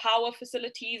 large power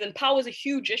facilities, and power is a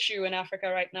huge issue in Africa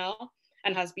right now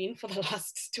and has been for the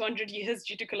last 200 years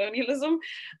due to colonialism.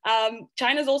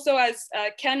 China's also, as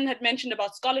Ken had mentioned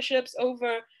about scholarships,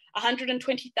 over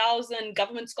 120,000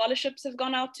 government scholarships have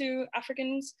gone out to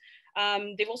Africans.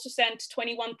 They've also sent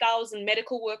 21,000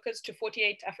 medical workers to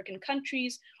 48 African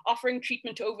countries, offering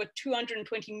treatment to over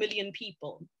 220 million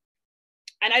people.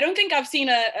 And I don't think I've seen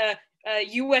a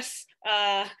US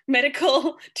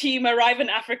medical team arrive in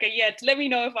Africa yet. Let me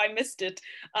know if I missed it.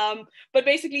 But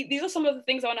basically, these are some of the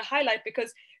things I want to highlight,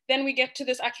 because then we get to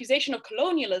this accusation of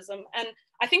colonialism. And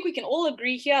I think we can all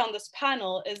agree here on this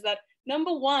panel is that,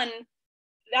 number one,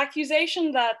 the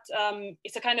accusation that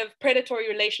it's a kind of predatory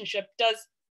relationship does,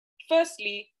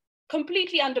 firstly,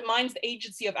 completely undermines the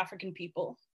agency of African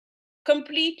people,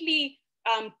 completely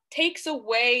takes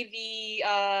away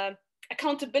the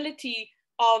accountability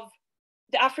of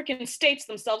the African states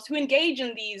themselves who engage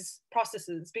in these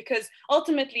processes, because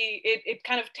ultimately it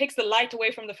kind of takes the light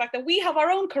away from the fact that we have our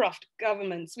own corrupt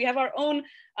governments, we have our own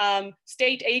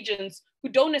state agents who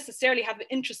don't necessarily have the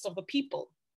interests of the people.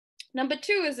 Number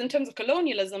two is, in terms of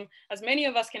colonialism, as many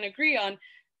of us can agree on,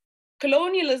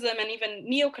 colonialism and even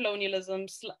neo-colonialism,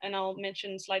 and I'll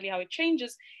mention slightly how it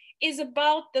changes, is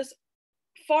about this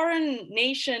foreign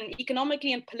nation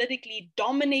economically and politically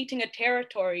dominating a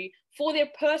territory for their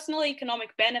personal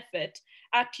economic benefit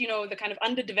at, you know, the kind of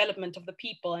underdevelopment of the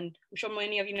people. And I'm sure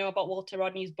many of you know about Walter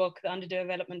Rodney's book, The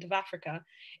Underdevelopment of Africa.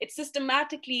 It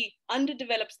systematically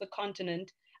underdevelops the continent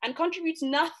and contributes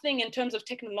nothing in terms of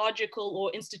technological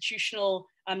or institutional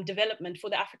development for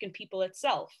the African people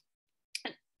itself.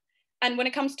 And when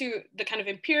it comes to the kind of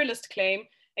imperialist claim,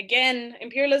 again,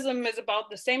 imperialism is about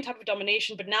the same type of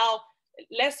domination, but now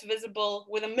less visible,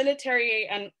 with a military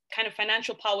and kind of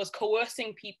financial powers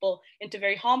coercing people into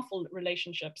very harmful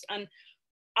relationships. And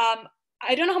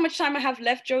I don't know how much time I have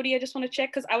left, Jody. I just want to check,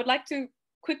 because I would like to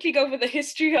quickly go over the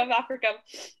history of Africa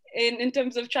in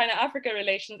terms of China-Africa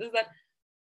relations. Is that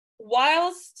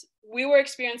whilst we were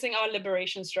experiencing our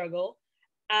liberation struggle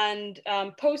and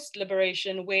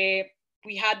post-liberation, where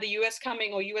we had the US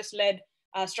coming, or US-led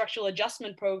structural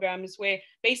adjustment programs, where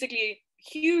basically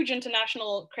huge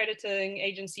international crediting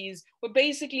agencies were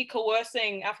basically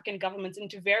coercing African governments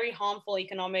into very harmful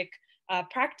economic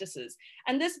practices.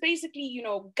 And this basically, you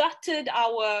know, gutted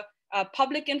our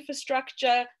public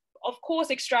infrastructure, of course,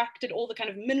 extracted all the kind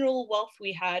of mineral wealth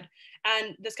we had,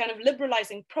 and this kind of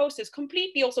liberalizing process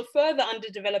completely also further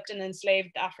underdeveloped and enslaved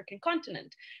the African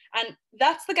continent. And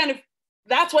that's the kind of,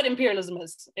 that's what imperialism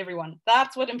is, everyone.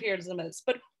 That's what imperialism is.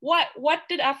 But what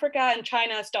did Africa and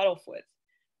China start off with?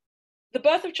 The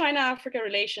birth of China-Africa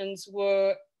relations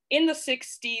were in the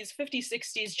 60s, 50s,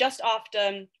 60s, just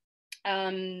after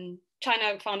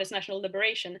China found its national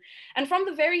liberation. And from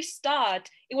the very start,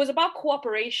 it was about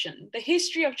cooperation. The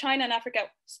history of China and Africa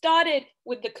started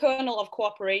with the kernel of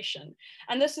cooperation.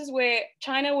 And this is where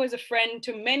China was a friend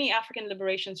to many African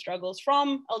liberation struggles,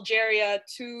 from Algeria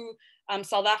to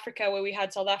South Africa, where we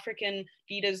had South African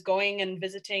leaders going and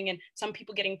visiting, and some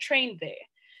people getting trained there.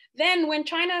 Then when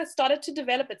China started to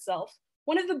develop itself,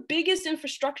 one of the biggest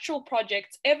infrastructural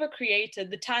projects ever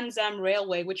created, the Tanzam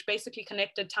Railway, which basically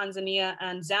connected Tanzania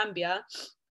and Zambia,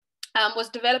 was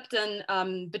developed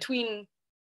in between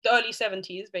the early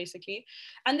 70s, basically.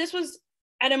 And this was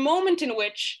at a moment in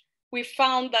which we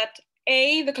found that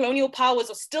A, the colonial powers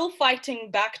are still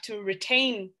fighting back to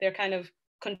retain their kind of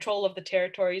control of the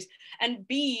territories, and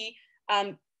B,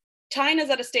 China's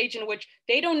at a stage in which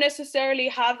they don't necessarily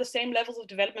have the same levels of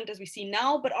development as we see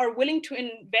now, but are willing to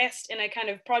invest in a kind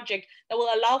of project that will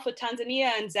allow for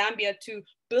Tanzania and Zambia to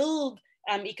build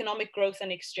economic growth and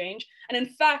exchange, and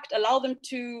in fact, allow them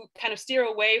to kind of steer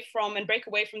away from and break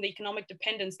away from the economic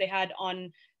dependence they had on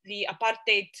the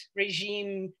apartheid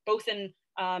regime, both in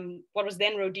what was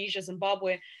then Rhodesia,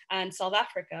 Zimbabwe, and South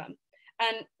Africa.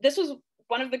 And this was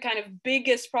one of the kind of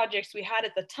biggest projects we had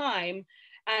at the time.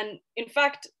 And in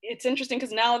fact, it's interesting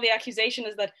because now the accusation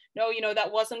is that, no, you know,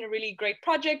 that wasn't a really great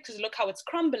project because look how it's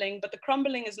crumbling. But the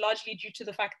crumbling is largely due to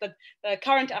the fact that the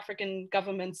current African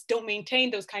governments don't maintain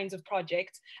those kinds of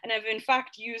projects and have in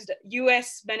fact used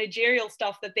US managerial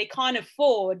stuff that they can't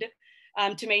afford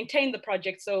to maintain the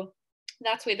project. So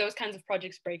that's where those kinds of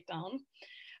projects break down.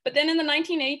 But then in the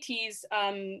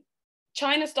 1980s,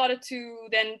 China started to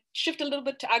then shift a little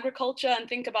bit to agriculture and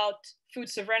think about food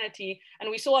sovereignty.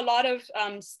 And we saw a lot of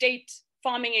state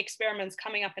farming experiments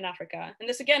coming up in Africa. And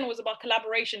this again was about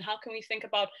collaboration. How can we think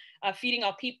about feeding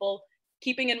our people,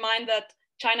 keeping in mind that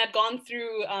China had gone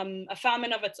through a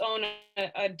famine of its own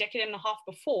a decade and a half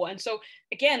before. And so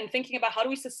again, thinking about how do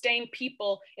we sustain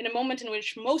people in a moment in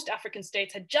which most African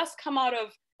states had just come out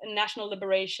of national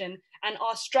liberation and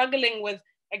are struggling with,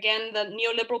 again, the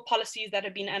neoliberal policies that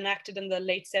have been enacted in the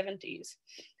late 70s.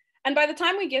 And by the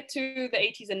time we get to the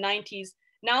 80s and 90s,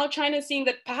 now China is seeing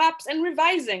that perhaps, and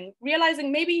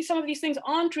realizing maybe some of these things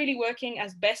aren't really working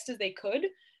as best as they could.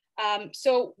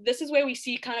 So this is where we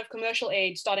see kind of commercial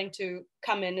aid starting to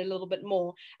come in a little bit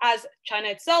more, as China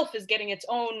itself is getting its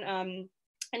own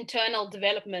internal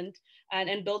development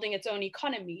and building its own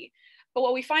economy. But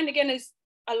what we find again is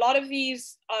a lot of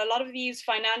these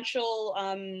financial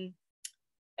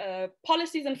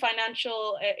policies and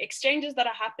financial exchanges that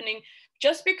are happening,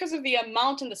 just because of the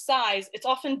amount and the size, it's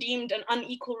often deemed an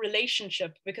unequal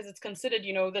relationship because it's considered,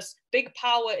 you know, this big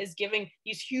power is giving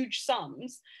these huge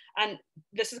sums. And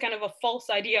this is kind of a false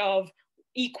idea of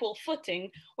equal footing,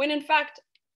 when in fact,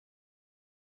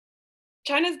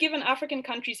 China's given African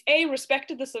countries, A,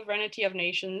 respected the sovereignty of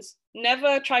nations,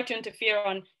 never tried to interfere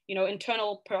on, you know,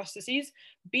 internal processes,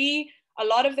 B, a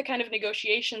lot of the kind of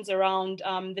negotiations around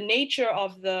the nature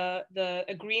of the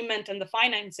agreement and the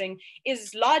financing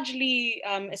is largely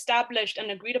established and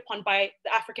agreed upon by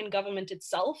the African government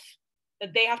itself.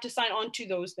 that they have to sign on to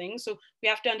those things. So we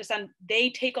have to understand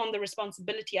they take on the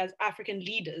responsibility as African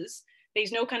leaders.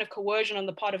 There's no kind of coercion on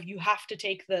the part of you have to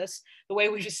take this, the way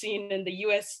we've seen in the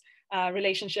US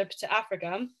relationship to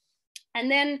Africa.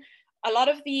 And then a lot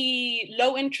of the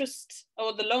low interest,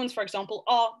 or the loans, for example,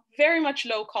 are very much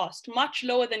low cost, much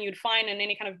lower than you'd find in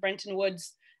any kind of Bretton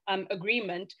Woods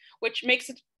agreement, which makes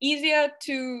it easier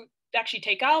to actually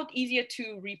take out, easier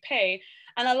to repay.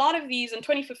 And a lot of these, in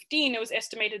 2015, it was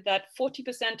estimated that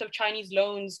 40% of Chinese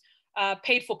loans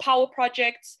paid for power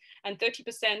projects, and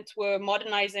 30% were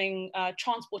modernizing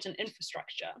transport and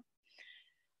infrastructure.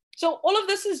 So all of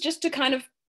this is just to kind of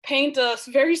paint a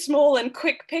very small and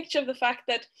quick picture of the fact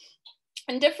that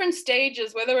in different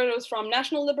stages, whether it was from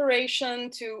national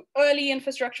liberation to early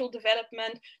infrastructural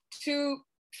development to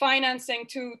financing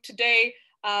to today,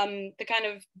 the kind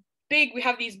of we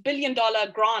have these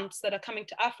billion-dollar grants that are coming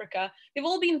to Africa. They've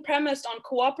all been premised on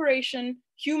cooperation,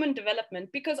 human development,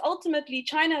 because ultimately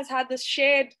China has had this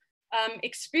shared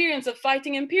experience of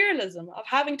fighting imperialism, of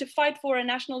having to fight for a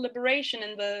national liberation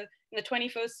in the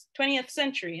 20th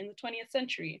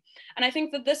century. And I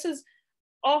think that this is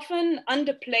often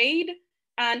underplayed,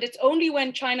 and it's only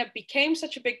when China became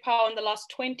such a big power in the last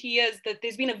 20 years that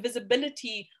there's been a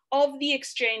visibility of the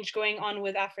exchange going on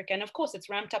with Africa. And of course, it's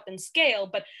ramped up in scale,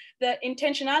 but the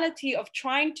intentionality of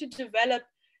trying to develop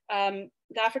the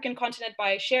African continent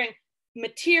by sharing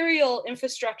material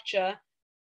infrastructure,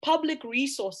 public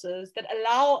resources that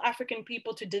allow African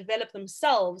people to develop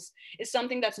themselves is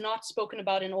something that's not spoken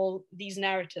about in all these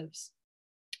narratives.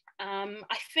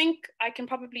 I think I can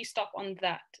probably stop on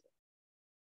that.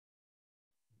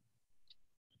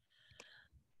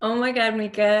 Oh my God,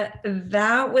 Mika,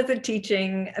 that was a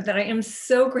teaching that I am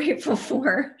so grateful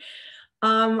for.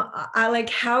 I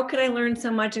like, how could I learn so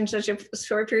much in such a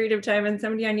short period of time? And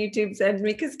somebody on YouTube said,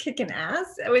 Mika's kicking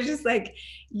ass. I was just like,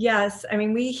 yes. I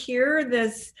mean, we hear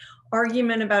this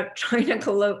argument about China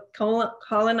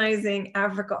colonizing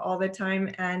Africa all the time,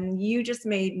 and you just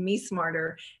made me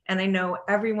smarter, and I know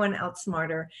everyone else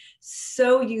smarter.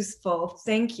 So useful.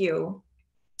 Thank you.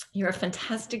 You're a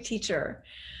fantastic teacher.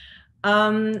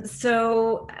 Now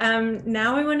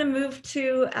I want to move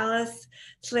to Alice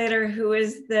Slater, who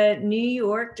is the New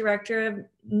York Director of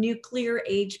Nuclear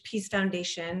Age Peace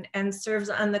Foundation and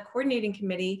serves on the coordinating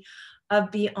committee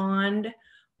of World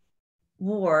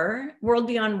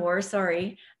Beyond War,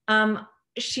 sorry.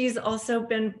 She's also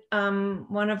been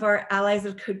one of our allies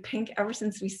of Code Pink ever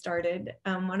since we started,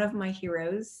 one of my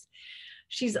heroes.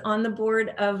 She's on the board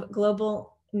of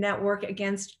Global Network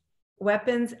Against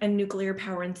Weapons and Nuclear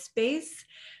Power in Space,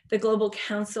 the Global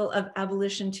Council of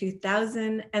Abolition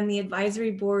 2000, and the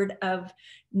advisory board of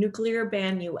Nuclear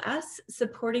Ban US,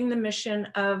 supporting the mission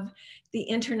of the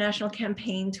International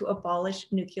Campaign to Abolish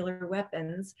Nuclear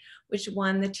Weapons, which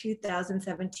won the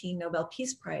 2017 Nobel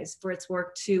Peace Prize for its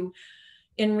work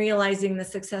in realizing the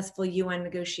successful UN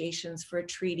negotiations for a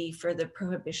treaty for the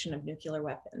prohibition of nuclear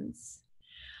weapons.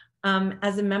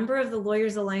 As a member of the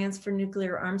Lawyers Alliance for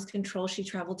Nuclear Arms Control, she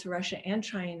traveled to Russia and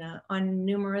China on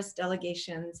numerous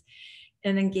delegations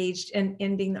and engaged in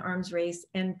ending the arms race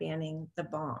and banning the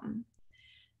bomb.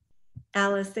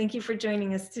 Alice, thank you for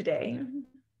joining us today.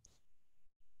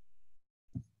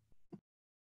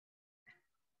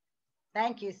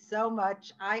 Thank you so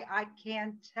much. I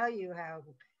can't tell you how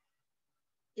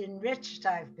enriched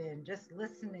I've been just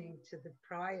listening to the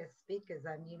prior speakers.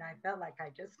 I mean, I felt like I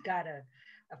just got a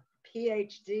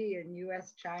PhD in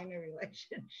US-China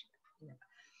relations.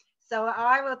 So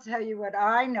I will tell you what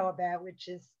I know about, which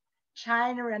is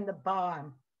China and the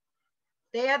bomb.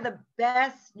 They are the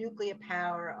best nuclear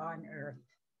power on earth.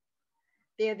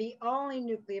 They're the only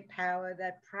nuclear power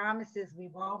that promises we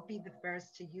won't be the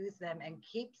first to use them and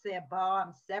keeps their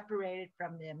bombs separated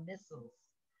from their missiles.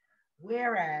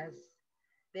 Whereas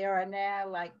there are now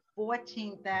like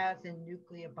 14,000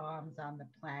 nuclear bombs on the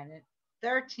planet.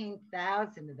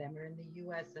 13,000 of them are in the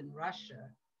US and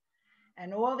Russia.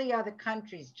 And all the other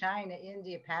countries, China,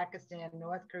 India, Pakistan,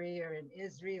 North Korea, and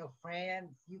Israel,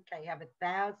 France, UK, have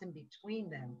 1,000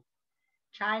 between them.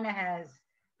 China has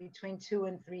between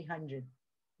 200 and 300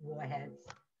 warheads.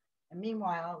 And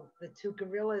meanwhile, the two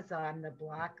gorillas on the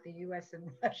block, the US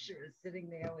and Russia, are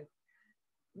sitting there with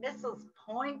missiles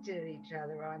pointed at each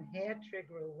other on hair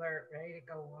trigger alert, ready to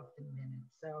go off in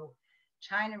minutes. So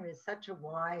China is such a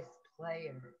wise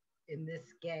player in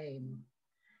this game.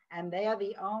 And they are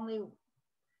the only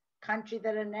country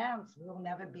that announced we'll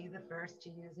never be the first to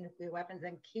use nuclear weapons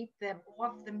and keep them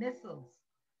off the missiles.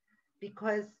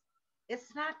 Because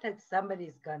it's not that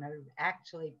somebody's gonna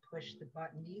actually push the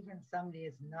button, even somebody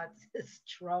as nuts as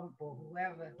Trump or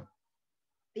whoever.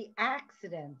 the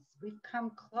accidents, we've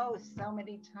come close so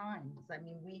many times. I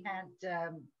mean, we had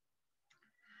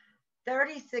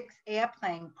 36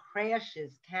 airplane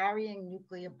crashes carrying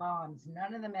nuclear bombs.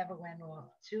 None of them ever went off.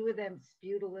 2 of them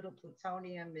spewed a little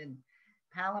plutonium in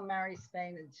Palomari,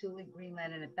 Spain, and Thule,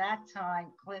 Greenland. And at that time,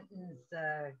 Clinton's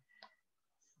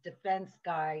defense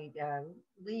guy,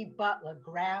 Lee Butler,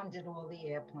 grounded all the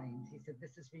airplanes. He said,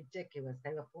 this is ridiculous.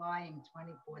 They were flying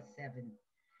 24/7.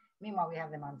 Meanwhile, we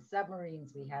have them on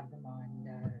submarines. We have them on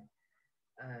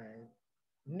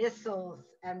missiles,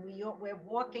 and we're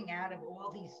walking out of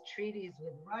all these treaties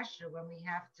with Russia when we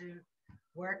have to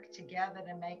work together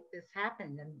to make this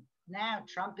happen. And now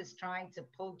Trump is trying to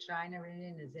pull China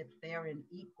in as if they're an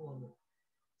equal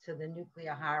to the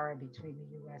nuclear horror between the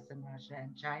US and Russia,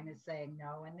 and China's saying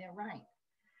no, and they're right.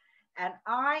 And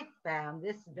I found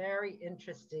this very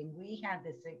interesting. We had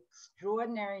this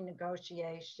extraordinary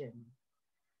negotiation.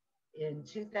 In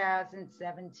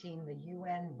 2017, the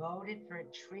UN voted for a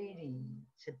treaty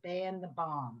to ban the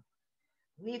bomb.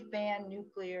 We've banned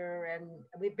nuclear and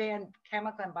we banned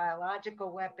chemical and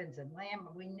biological weapons and land,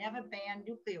 but we never banned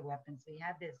nuclear weapons. We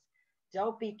had this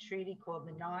dopey treaty called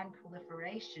the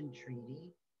Non-Proliferation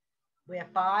Treaty, where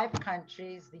 5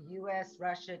 countries, the US,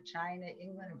 Russia, China,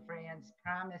 England, and France,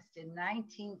 promised in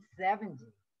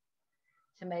 1970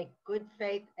 to make good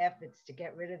faith efforts to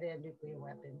get rid of their nuclear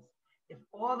weapons if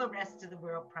all the rest of the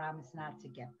world promised not to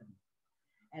get them.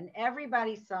 And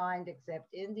everybody signed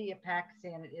except India,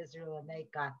 Pakistan, and Israel, and they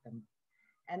got them.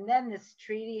 And then this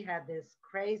treaty had this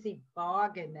crazy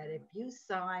bargain that if you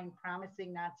sign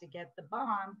promising not to get the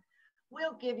bomb,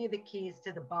 we'll give you the keys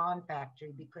to the bomb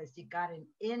factory because you got an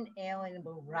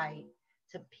inalienable right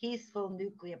to peaceful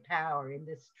nuclear power in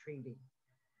this treaty.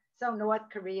 So North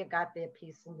Korea got their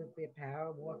peaceful nuclear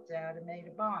power, walked out and made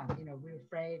a bomb. You know, we were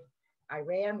afraid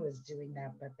Iran was doing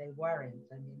that, but they weren't.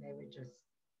 I mean, they were just,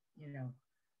 you know,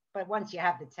 but once you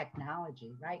have the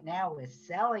technology, right now we're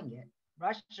selling it.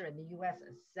 Russia and the US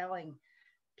are selling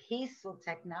peaceful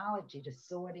technology to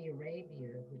Saudi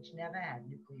Arabia, which never had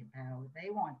nuclear power. They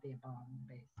want their bomb in the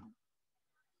basement.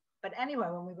 But anyway,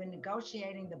 when we were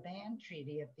negotiating the ban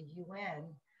treaty at the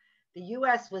UN, the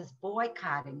US was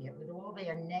boycotting it with all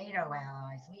their NATO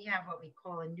allies. We have what we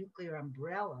call a nuclear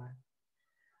umbrella,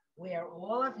 where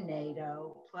all of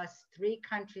NATO plus 3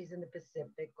 countries in the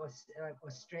Pacific,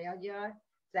 Australia,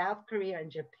 South Korea, and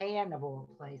Japan, of all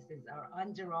places, are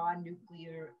under our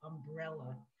nuclear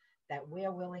umbrella that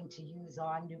we're willing to use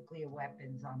our nuclear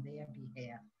weapons on their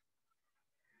behalf.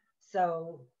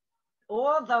 So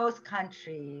all those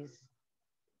countries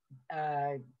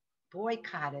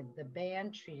boycotted the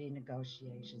ban treaty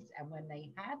negotiations. And when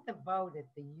they had the vote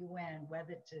at the UN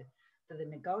whether for the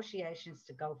negotiations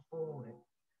to go forward,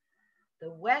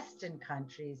 the Western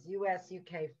countries, US,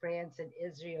 UK, France, and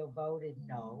Israel voted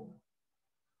no.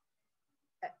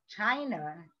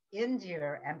 China,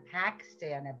 India, and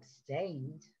Pakistan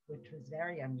abstained, which was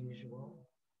very unusual.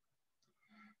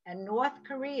 And North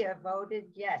Korea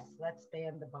voted yes, let's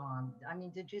ban the bomb. I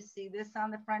mean, did you see this on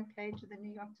the front page of the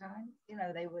New York Times? You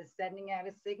know, they were sending out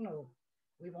a signal.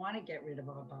 We want to get rid of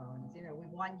our bombs. You know, we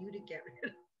want you to get rid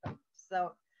of them.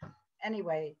 So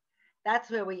anyway, that's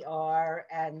where we are.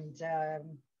 And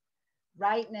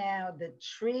right now, the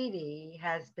treaty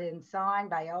has been signed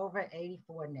by over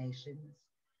 84 nations.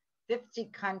 50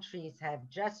 countries have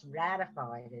just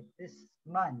ratified it this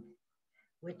month,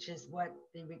 which is what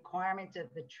the requirement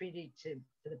of the treaty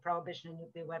for the prohibition of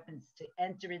nuclear weapons to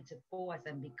enter into force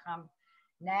and become,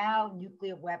 now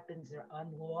nuclear weapons are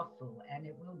unlawful, and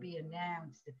it will be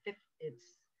announced.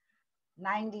 It's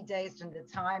 90 days from the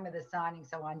time of the signing.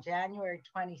 So on January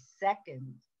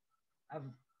 22nd of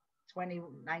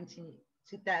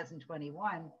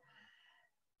 2021,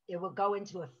 it will go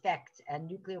into effect and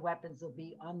nuclear weapons will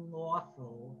be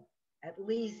unlawful, at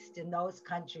least in those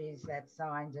countries that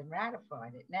signed and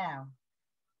ratified it. Now,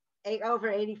 over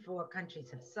 84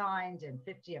 countries have signed and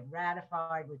 50 have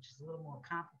ratified, which is a little more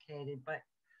complicated, but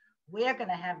we're going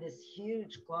to have this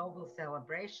huge global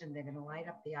celebration. They're going to light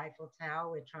up the Eiffel Tower.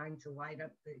 We're trying to light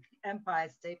up the Empire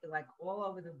State, but like all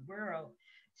over the world,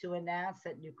 to announce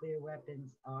that nuclear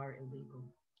weapons are illegal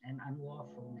and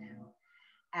unlawful now.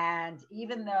 And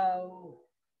even though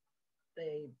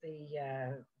the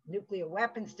nuclear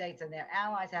weapon states and their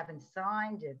allies haven't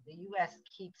signed it, the US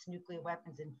keeps nuclear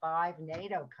weapons in 5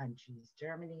 NATO countries: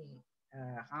 Germany,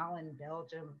 Holland,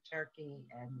 Belgium, Turkey,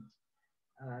 and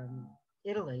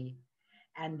Italy.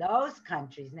 And those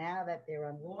countries, now that they're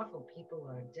unlawful, people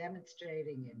are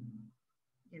demonstrating and,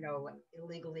 you know,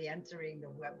 illegally entering the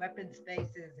weapon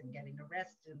spaces and getting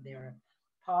arrested. There are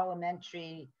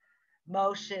parliamentary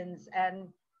motions,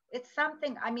 and it's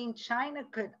something, I mean, China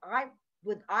could,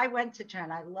 I went to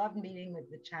China. I loved meeting with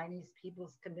the Chinese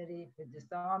People's Committee for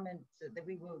Disarmament, so that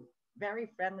we were very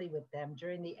friendly with them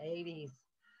during the 80s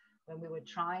when we were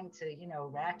trying to, you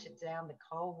know, ratchet down the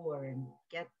Cold War and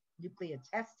get nuclear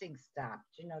testing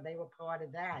stopped. You know, they were part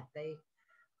of that. They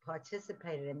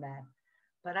participated in that.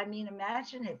 But I mean,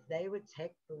 imagine if they would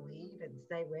take the lead and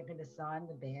say, we're going to sign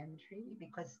the ban treaty,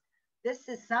 because this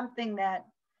is something that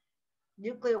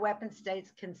nuclear weapon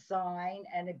states can sign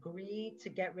and agree to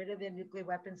get rid of their nuclear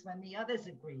weapons when the others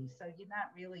agree. So you're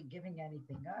not really giving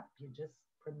anything up. You're just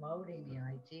promoting the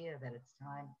idea that it's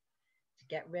time to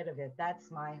get rid of it.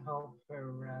 That's my hope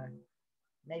for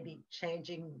maybe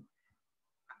changing.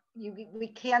 We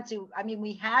can't do, I mean,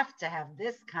 we have to have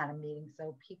this kind of meeting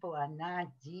so people are not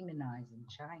demonizing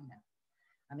China.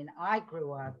 I mean, I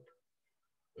grew up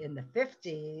in the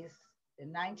 50s, in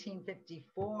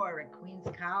 1954 at Queens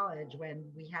College, when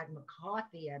we had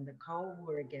McCarthy and the Cold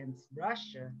War against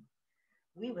Russia.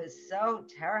 We were so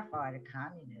terrified of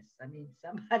communists. I mean,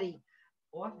 somebody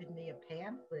offered me a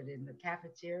pamphlet in the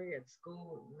cafeteria at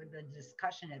school with a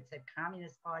discussion that said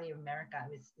Communist Party of America. I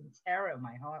was in terror.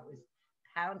 My heart was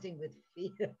pounding with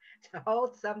fear to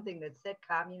hold something that said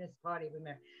Communist Party of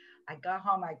America. I got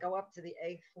home, I go up to the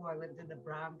 8th floor, I lived in the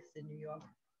Bronx in New York,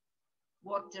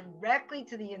 walked directly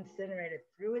to the incinerator,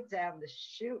 threw it down the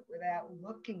chute without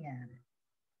looking at it.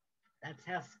 That's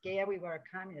how scared we were of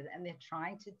communism. And they're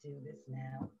trying to do this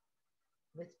now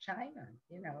with China,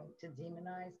 you know, to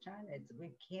demonize China.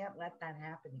 We can't let that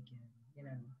happen again, you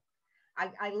know.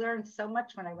 I learned so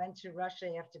much when I went to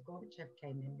Russia after Gorbachev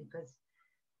came in, because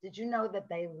did you know that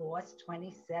they lost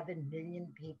 27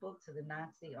 million people to the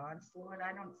Nazi onslaught?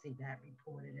 I don't see that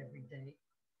reported every day.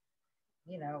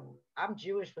 You know, I'm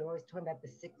Jewish. We're always talking about the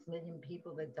 6 million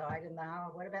people that died in the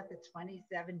Holocaust. What about the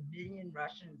 27 million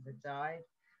Russians that died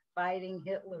fighting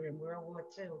Hitler in World War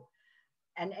II?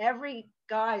 And every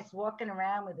guy's walking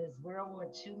around with his World War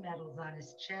II medals on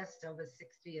his chest over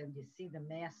 60, and you see the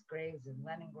mass graves in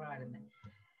Leningrad.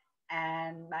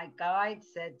 And my guide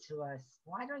said to us,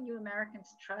 why don't you Americans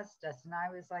trust us? And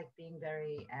I was like being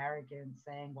very arrogant,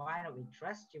 saying, why don't we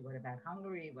trust you? What about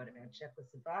Hungary? What about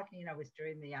Czechoslovakia? You know, it was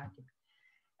during the occupation.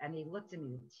 And he looked at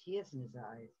me with tears in his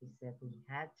eyes. He said, we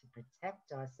had to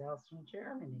protect ourselves from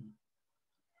Germany.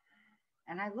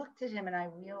 And I looked at him and I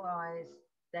realized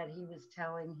that he was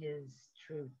telling his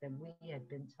truth, and we had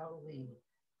been totally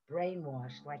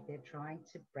brainwashed, like they're trying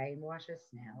to brainwash us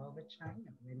now over China.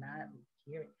 We're not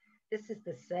here. This is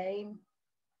the same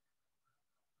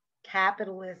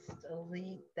capitalist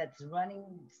elite that's running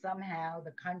somehow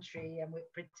the country, and we're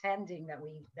pretending that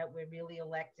we're really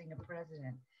electing a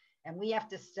president. And we have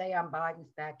to stay on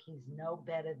Biden's back. He's no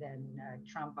better than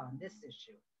Trump on this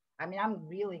issue. I mean, I'm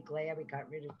really glad we got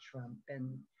rid of Trump.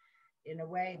 And in a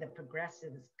way, the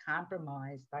progressives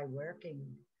compromised by working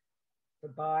for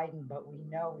Biden, but we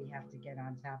know we have to get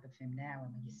on top of him now.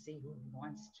 And we see who he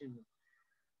wants to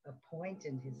appoint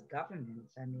in his government.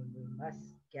 I mean, we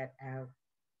must get out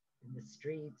in the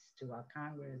streets to our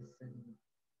Congress and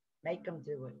make them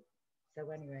do it. So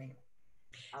anyway,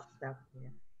 I'll stop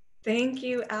here. Thank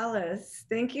you, Alice.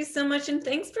 Thank you so much. And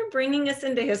thanks for bringing us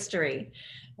into history.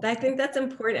 I think that's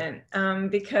important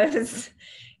because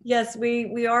yes,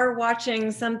 we are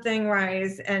watching something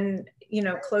rise and, you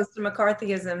know, close to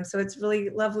McCarthyism. So it's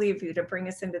really lovely of you to bring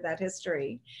us into that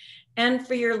history and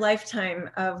for your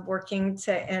lifetime of working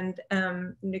to end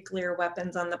nuclear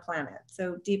weapons on the planet.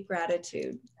 So deep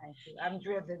gratitude. Thank you. I'm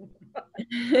driven.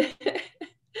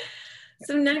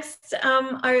 So next,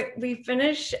 we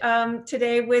finish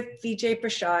today with Vijay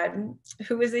Prashad,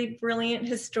 who is a brilliant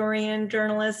historian,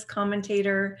 journalist,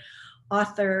 commentator,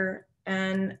 author,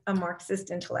 and a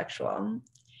Marxist intellectual.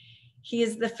 He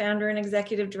is the founder and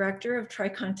executive director of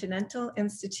TriContinental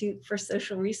Institute for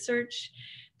Social Research,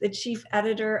 the chief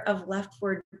editor of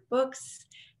Leftward Books,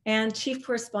 and chief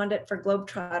correspondent for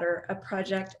Globetrotter, a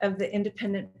project of the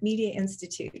Independent Media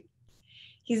Institute.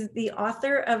 He's the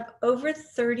author of over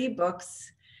 30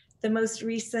 books. The most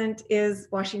recent is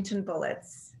Washington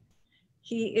Bullets.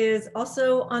 He is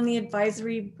also on the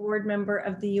advisory board member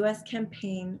of the US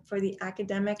campaign for the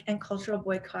academic and cultural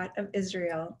boycott of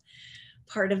Israel,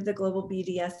 part of the global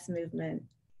BDS movement.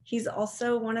 He's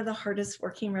also one of the hardest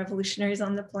working revolutionaries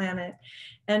on the planet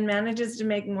and manages to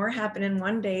make more happen in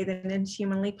one day than is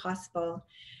humanly possible,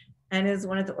 and is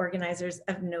one of the organizers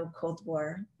of No Cold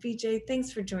War. Vijay, thanks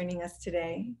for joining us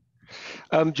today.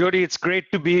 Jody, it's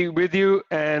great to be with you,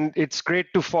 and it's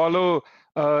great to follow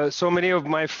so many of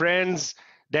my friends,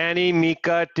 Danny,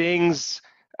 Mika, Tings,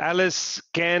 Alice,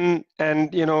 Ken,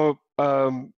 and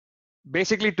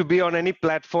basically to be on any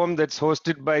platform that's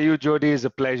hosted by you, Jody, is a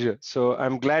pleasure. So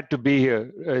I'm glad to be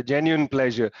here, a genuine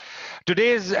pleasure. Today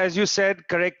is, as you said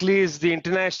correctly, is the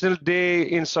International Day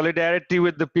in solidarity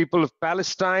with the people of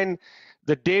Palestine.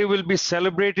 The day will be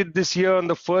celebrated this year on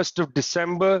the 1st of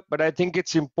December, but I think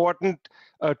it's important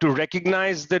to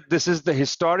recognize that this is the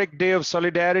historic day of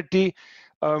solidarity.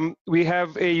 We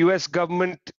have a US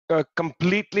government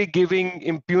completely giving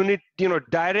impunity,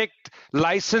 direct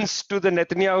license to the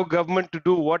Netanyahu government to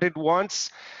do what it wants.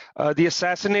 The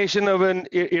assassination of an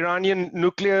Iranian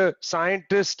nuclear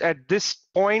scientist at this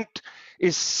point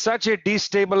is such a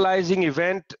destabilizing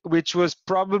event, which was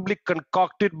probably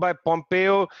concocted by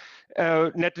Pompeo,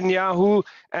 Netanyahu,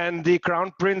 and the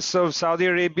Crown Prince of Saudi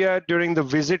Arabia during the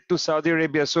visit to Saudi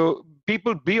Arabia. So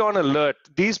people, be on alert.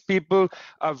 These people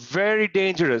are very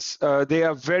dangerous. They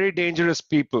are very dangerous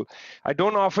people. I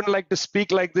don't often like to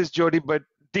speak like this, Jody, but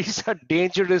these are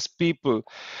dangerous people.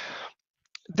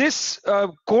 This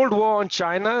Cold War on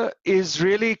China is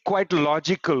really quite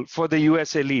logical for the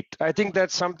US elite. I think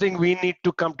that's something we need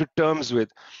to come to terms with.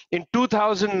 In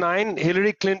 2009,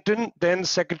 Hillary Clinton, then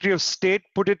Secretary of State,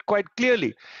 put it quite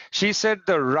clearly. She said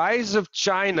the rise of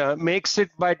China makes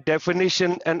it by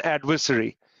definition an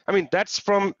adversary. I mean, that's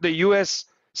from the US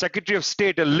Secretary of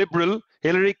State, a liberal,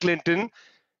 Hillary Clinton.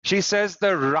 She says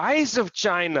the rise of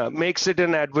China makes it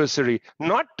an adversary,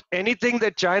 not anything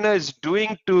that China is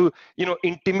doing to,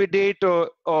 intimidate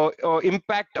or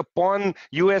impact upon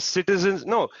US citizens.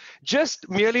 No, just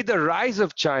merely the rise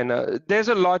of China. There's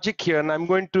a logic here, and I'm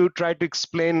going to try to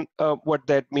explain what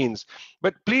that means.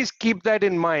 But please keep that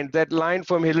in mind, that line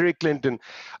from Hillary Clinton.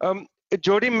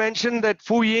 Jody mentioned that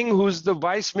Fu Ying, who's the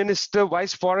vice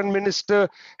foreign minister,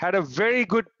 had a very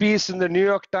good piece in the New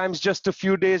York Times just a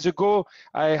few days ago.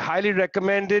 I highly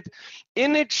recommend it.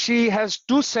 In it, she has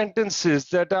two sentences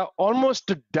that are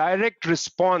almost a direct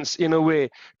response, in a way,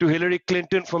 to Hillary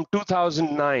Clinton from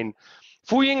 2009.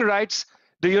 Fu Ying writes,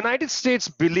 "The United States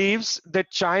believes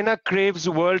that China craves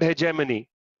world hegemony."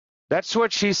 That's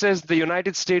what she says the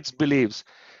United States believes.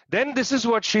 Then this is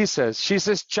what she says. She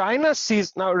says, China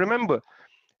sees, now remember,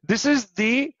 this is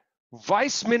the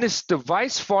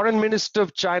vice foreign minister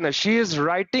of China. She is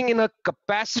writing in a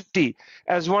capacity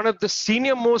as one of the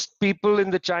senior most people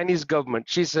in the Chinese government.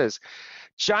 She says,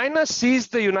 China sees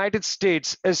the United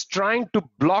States as trying to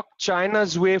block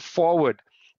China's way forward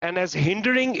and as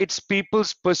hindering its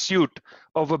people's pursuit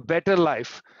of a better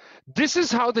life. This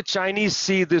is how the Chinese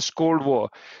see this Cold War.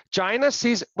 China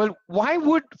sees, well, why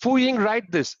would Fu Ying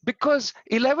write this? Because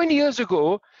 11 years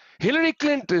ago, Hillary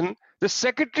Clinton, the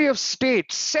Secretary of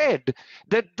State, said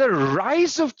that the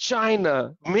rise of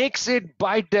China makes it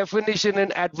by definition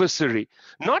an adversary,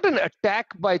 not an attack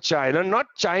by China, not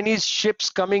Chinese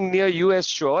ships coming near US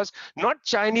shores, not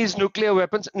Chinese nuclear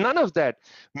weapons, none of that.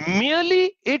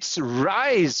 Merely its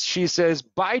rise, she says,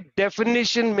 by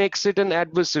definition makes it an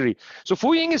adversary. So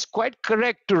Fu Ying is quite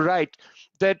correct to write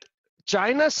that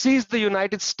China sees the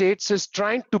United States as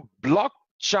trying to block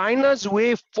China's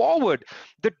way forward,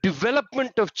 the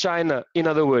development of China, in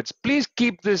other words. Please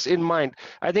keep this in mind.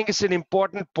 I think it's an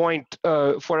important point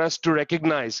for us to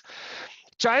recognize.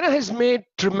 China has made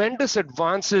tremendous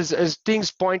advances, as Tings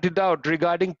pointed out,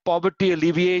 regarding poverty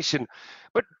alleviation.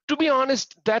 But to be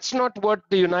honest, that's not what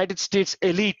the United States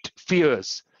elite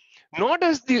fears. Nor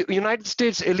does the United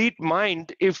States elite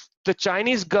mind if the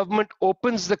Chinese government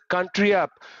opens the country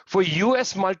up for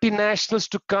US multinationals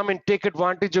to come and take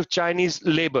advantage of Chinese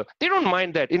labor. They don't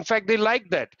mind that. In fact, they like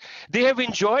that. They have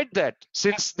enjoyed that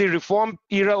since the reform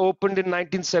era opened in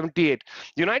 1978.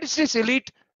 The United States elite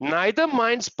neither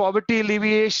minds poverty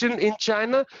alleviation in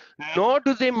China, nor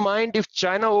do they mind if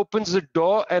China opens the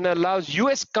door and allows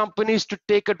US companies to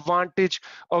take advantage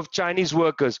of Chinese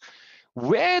workers.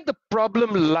 Where the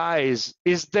problem lies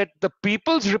is that the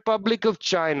People's Republic of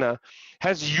China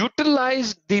has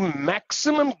utilized the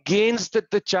maximum gains that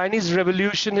the Chinese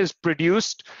Revolution has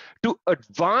produced to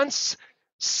advance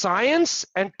science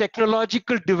and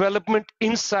technological development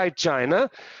inside China,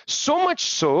 so much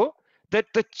so that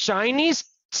the Chinese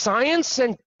science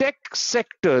and tech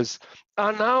sectors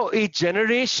are now a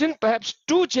generation, perhaps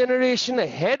 2 generations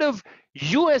ahead of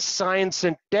US science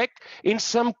and tech in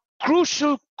some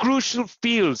crucial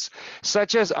fields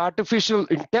such as artificial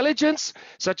intelligence,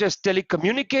 such as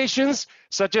telecommunications,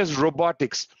 such as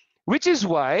robotics, which is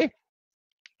why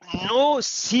no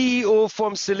CEO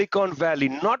from Silicon Valley,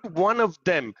 not one of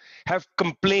them, have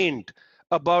complained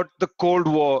about the Cold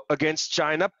War against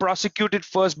China, prosecuted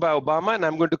first by Obama, and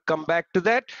I'm going to come back to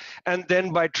that, and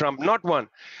then by Trump. Not one.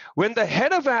 When the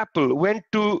head of Apple went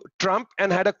to Trump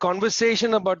and had a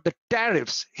conversation about the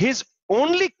tariffs, his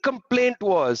only complaint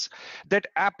was that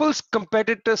Apple's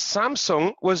competitor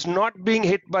Samsung was not being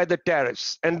hit by the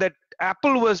tariffs, and that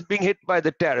Apple was being hit by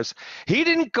the tariffs. He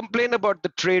didn't complain about the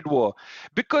trade war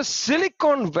because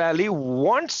Silicon Valley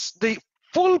wants the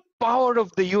full power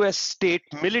of the US state,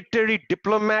 military,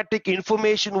 diplomatic,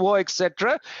 information war,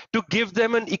 etc., to give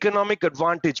them an economic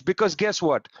advantage. Because guess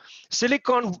what?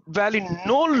 Silicon Valley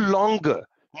no longer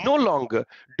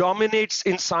dominates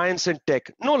in science and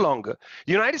tech. No longer.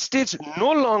 The United States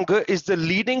no longer is the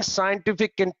leading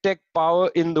scientific and tech power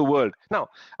in the world. Now,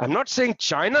 I'm not saying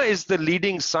China is the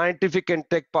leading scientific and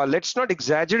tech power. Let's not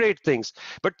exaggerate things.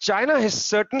 But China has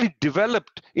certainly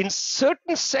developed in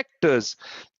certain sectors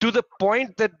to the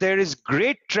point that there is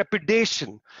great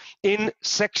trepidation in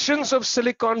sections of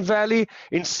Silicon Valley,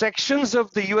 in sections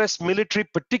of the US military,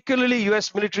 particularly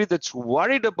US military that's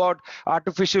worried about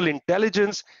artificial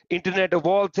intelligence, Internet of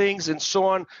all things, and so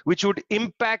on, which would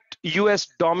impact US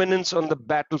dominance on the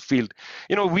battlefield.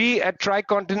 You know, we at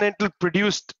TriContinental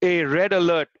produced a red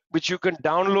alert, which you can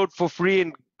download for free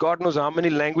in God knows how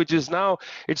many languages now.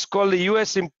 It's called the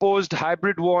US imposed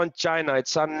hybrid war on China.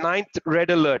 It's our 9th red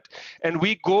alert. And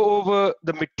we go over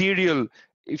the material.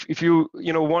 If you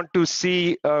want to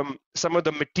see some of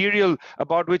the material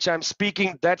about which I'm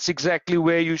speaking, that's exactly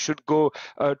where you should go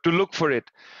to look for it.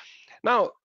 Now,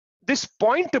 this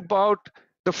point about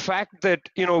the fact that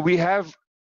we have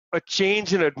a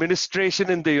change in administration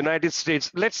in the United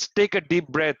States, let's take a deep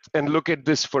breath and look at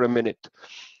this for a minute.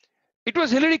 It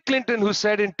was Hillary Clinton who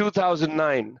said in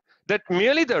 2009 that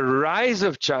merely the rise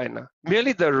of China,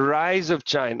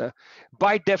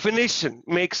 by definition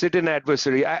makes it an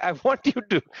adversary. I want you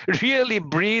to really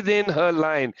breathe in her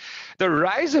line. The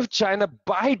rise of China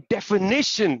by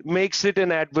definition makes it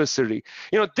an adversary.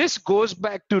 This goes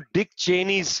back to Dick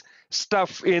Cheney's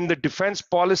stuff in the Defense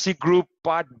Policy Group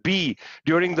Part B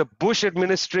during the Bush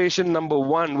administration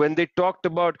 #1, when they talked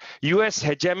about US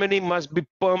hegemony must be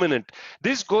permanent.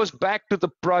 This goes back to the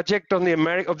project on the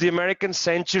American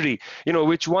century,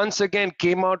 which once again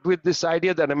came out with this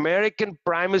idea that American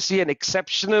primacy and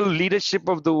exceptional leadership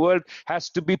of the world has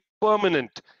to be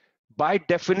permanent. By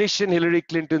definition, Hillary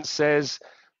Clinton says,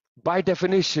 by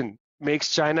definition,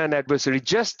 makes China an adversary.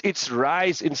 Just its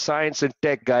rise in science and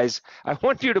tech, guys. I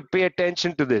want you to pay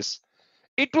attention to this.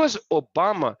 It was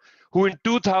Obama who in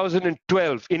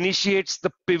 2012 initiates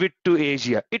the pivot to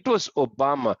Asia. It was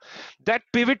Obama. That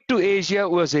pivot to Asia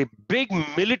was a big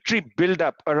military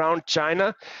buildup around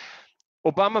China.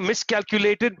 Obama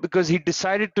miscalculated because he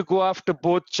decided to go after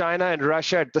both China and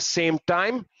Russia at the same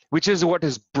time, which is what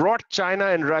has brought China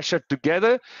and Russia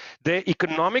together. Their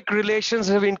economic relations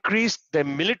have increased, their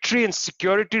military and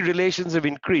security relations have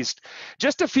increased.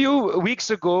 Just a few weeks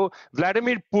ago,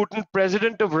 Vladimir Putin,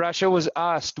 president of Russia, was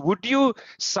asked, would you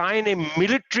sign a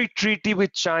military treaty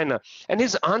with China? And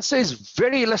his answer is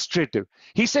very illustrative.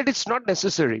 He said it's not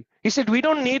necessary. He said, we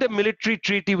don't need a military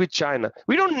treaty with China.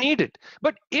 We don't need it.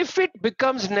 But if it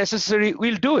becomes necessary,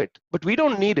 we'll do it. But we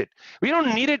don't need it. We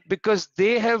don't need it because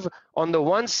they have, on the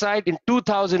one side, in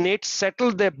 2008,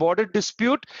 settled their border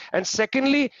dispute. And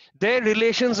secondly, their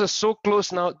relations are so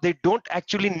close now, they don't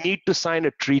actually need to sign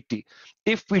a treaty.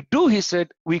 If we do, he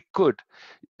said, we could.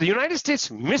 The United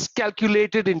States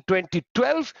miscalculated in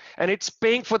 2012, and it's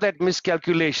paying for that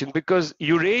miscalculation because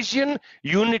Eurasian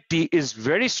unity is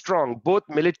very strong, both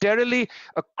militarily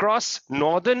across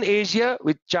Northern Asia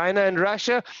with China and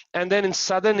Russia, and then in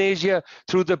Southern Asia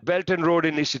through the Belt and Road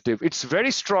Initiative. It's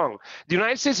very strong. The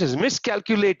United States has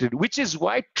miscalculated, which is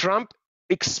why Trump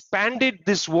expanded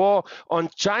this war on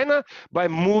China by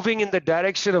moving in the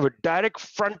direction of a direct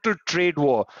frontal trade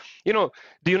war. The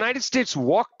United States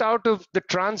walked out of the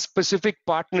Trans-Pacific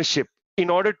Partnership in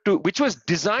order to, which was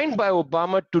designed by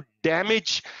Obama to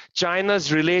damage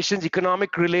China's relations,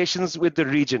 economic relations with the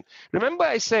region. Remember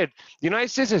I said the United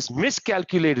States has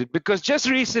miscalculated because just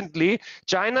recently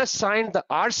China signed the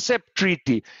RCEP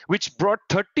treaty, which brought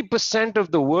 30%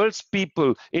 of the world's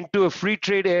people into a free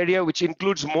trade area, which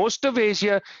includes most of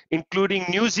Asia, including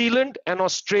New Zealand and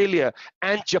Australia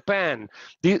and Japan.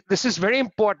 This is very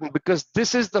important because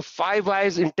this is the Five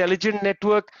Eyes intelligence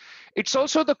network. It's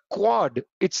also the Quad.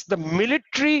 It's the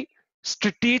military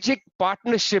strategic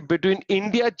partnership between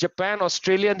India, Japan,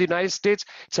 Australia, and the United States.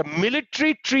 It's a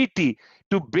military treaty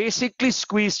to basically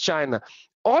squeeze China.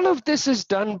 All of this is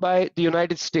done by the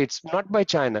United States, not by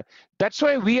China. That's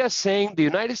why we are saying the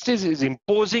United States is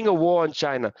imposing a war on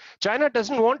China. China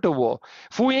doesn't want a war.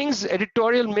 Fu Ying's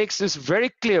editorial makes this very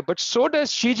clear, but so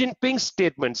does Xi Jinping's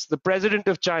statements, the president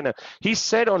of China. He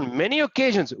said on many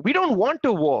occasions, we don't want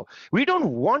a war. We don't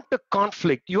want a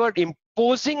conflict. You are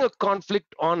imposing a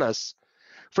conflict on us.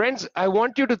 Friends, I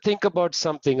want you to think about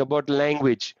something about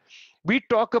language. We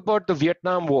talk about the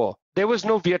Vietnam War. There was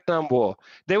no Vietnam War.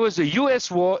 There was a US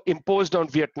war imposed on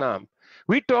Vietnam.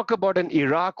 We talk about an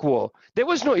Iraq war. There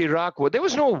was no Iraq war. There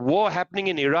was no war happening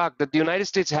in Iraq that the United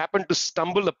States happened to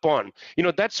stumble upon. You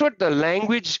know, that's what the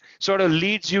language sort of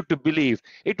leads you to believe.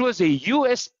 It was a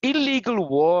US illegal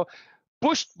war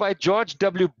pushed by George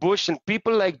W. Bush and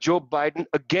people like Joe Biden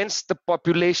against the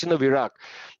population of Iraq.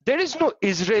 There is no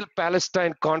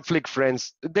Israel-Palestine conflict,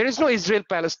 friends. There is no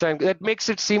Israel-Palestine. That makes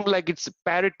it seem like it's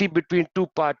parity between two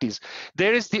parties.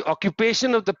 There is the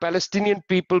occupation of the Palestinian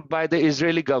people by the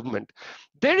Israeli government.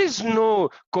 There is no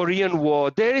Korean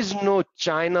war. There is no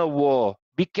China war.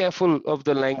 Be careful of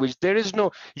the language. There is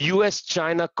no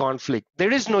US-China conflict.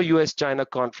 There is no US-China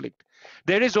conflict.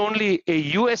 There is only a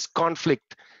US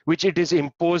conflict which it is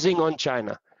imposing on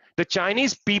China. The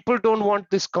Chinese people don't want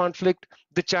this conflict.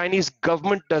 The Chinese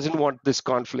government doesn't want this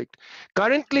conflict.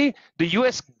 Currently, the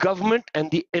US government and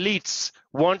the elites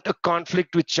want a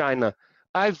conflict with China.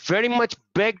 I very much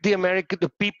beg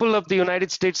the people of the United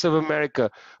States of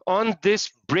America, on this,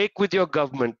 break with your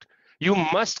government. You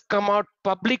must come out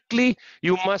publicly.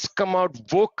 You must come out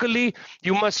vocally.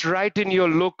 You must write in your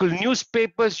local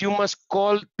newspapers. You must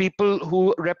call people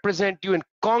who represent you in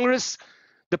Congress.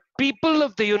 The people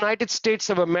of the United States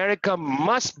of America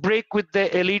must break with their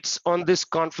elites on this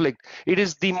conflict. It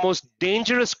is the most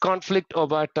dangerous conflict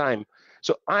of our time.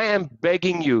 So I am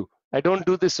begging you, I don't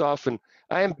do this often,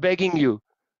 I am begging you,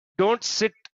 don't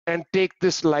sit and take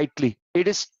this lightly. It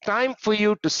is time for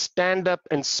you to stand up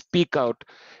and speak out.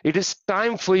 It is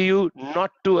time for you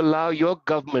not to allow your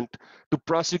government to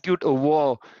prosecute a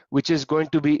war which is going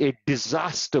to be a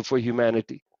disaster for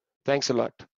humanity. Thanks a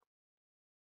lot.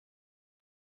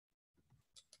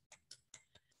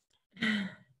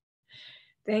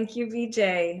 Thank you,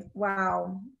 Vijay.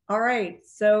 Wow. All right.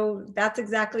 So that's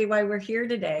exactly why we're here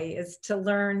today, is to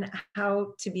learn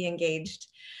how to be engaged.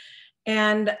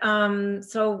 And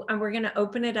so we're going to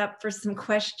open it up for some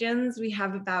questions. We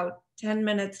have about 10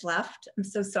 minutes left. I'm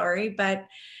so sorry, but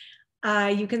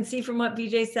you can see from what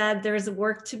Vijay said, there is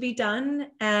work to be done,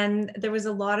 and there was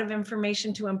a lot of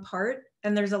information to impart,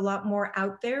 and there's a lot more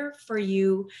out there for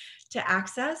you to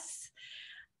access.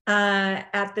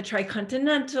 At the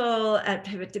TriContinental, at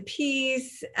Pivot to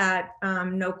Peace, at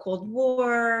No Cold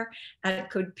War, at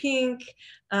Code Pink.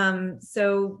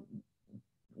 So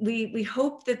we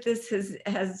hope that this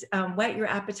has whet your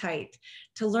appetite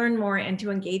to learn more and to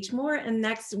engage more. And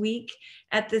next week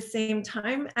at the same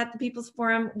time at the People's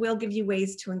Forum, we'll give you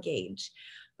ways to engage.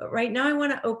 But right now I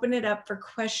want to open it up for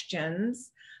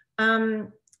questions.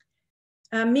 Mika,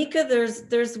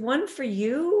 there's one for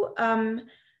you.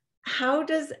 How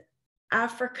does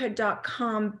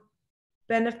Africa.com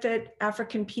benefit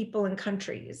African people and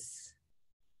countries?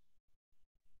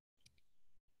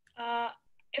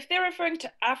 If they're referring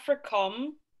to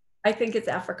AFRICOM. I think it's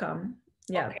AFRICOM,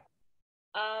 yeah. Okay.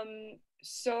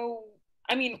 So,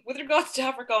 I mean, with regards to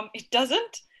AFRICOM, it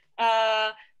doesn't.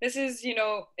 This is, you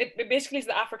know, it basically is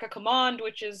the Africa Command,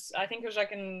 which is, I think it was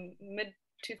like in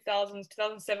mid-2000s,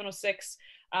 2007 or 6,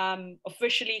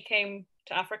 officially came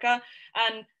to Africa.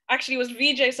 And actually it was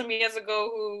Vijay some years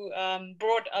ago who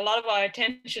brought a lot of our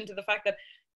attention to the fact that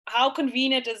how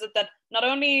convenient is it that not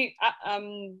only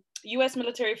US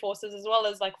military forces as well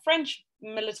as like French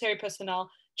military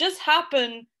personnel just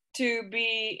happen to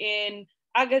be in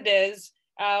Agadez,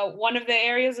 one of the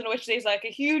areas in which there's like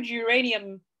a huge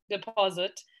uranium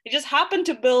deposit. They just happen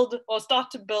to build or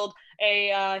start to build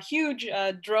a huge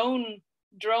drone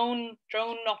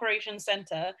operations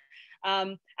center.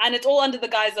 And it's all under the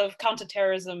guise of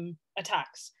counterterrorism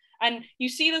attacks. And you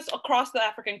see this across the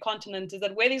African continent, is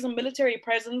that where there's a military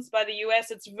presence by the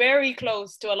US, it's very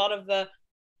close to a lot of the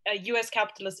US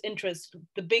capitalist interests,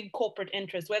 the big corporate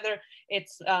interests, whether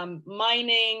it's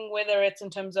mining, whether it's in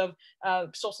terms of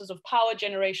sources of power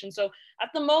generation. So at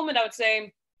the moment, I would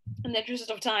say, in the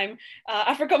interest of time,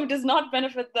 AFRICOM does not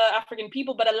benefit the African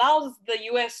people, but allows the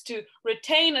US to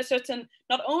retain a certain,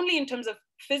 not only in terms of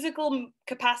physical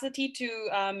capacity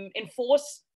to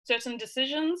enforce certain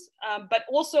decisions, but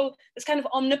also this kind of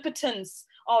omnipotence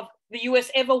of the US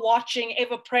ever watching,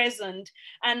 ever present.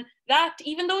 And that,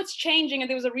 even though it's changing, and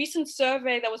there was a recent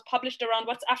survey that was published around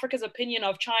what's Africa's opinion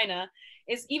of China,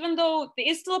 is even though there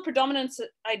is still a predominant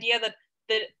idea that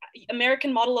the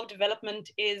American model of development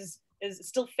is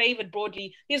still favored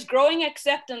broadly, there's growing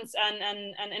acceptance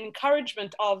and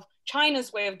encouragement of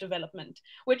China's way of development,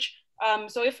 which,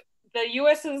 so if the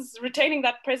US is retaining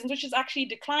that presence, which is actually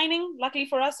declining, luckily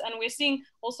for us, and we're seeing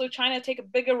also China take a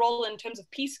bigger role in terms of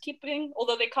peacekeeping,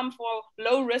 although they come for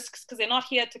low risks because they're not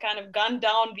here to kind of gun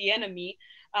down the enemy.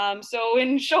 So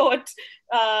in short,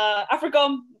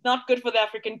 AFRICOM, not good for the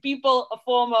African people, a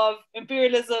form of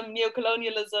imperialism,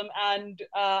 neocolonialism, and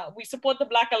we support the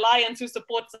Black Alliance, who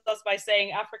supports us by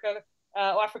saying Africa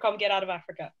or AFRICOM, get out of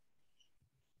Africa.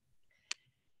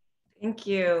 Thank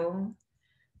you.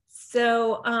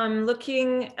 So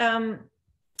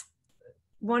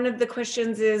one of the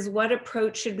questions is, what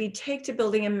approach should we take to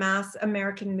building a mass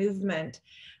American movement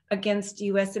against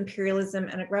US imperialism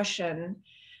and aggression?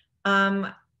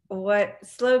 What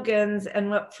slogans and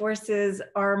what forces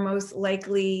are most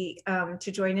likely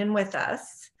to join in with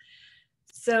us?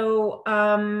 So,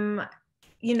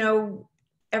 you know,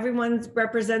 everyone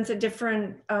represents a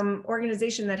different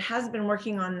organization that has been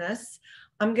working on this.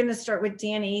 I'm going to start with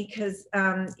Danny because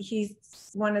he's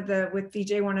with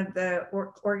VJ, one of the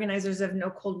organizers of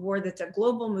No Cold War. That's a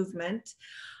global movement.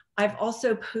 I've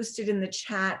also posted in the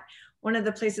chat one of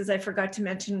the places I forgot to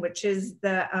mention, which is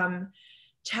the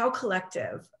Chak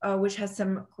Collective, which has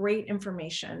some great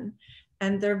information.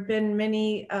 And there have been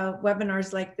many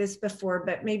webinars like this before,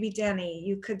 but maybe Danny,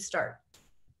 you could start.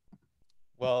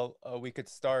 Well, we could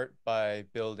start by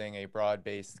building a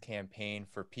broad-based campaign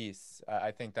for peace. I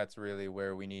think that's really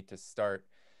where we need to start,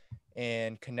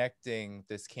 and connecting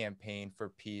this campaign for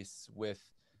peace with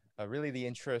really the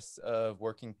interests of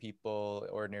working people,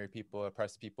 ordinary people,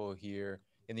 oppressed people here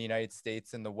in the United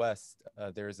States and the West.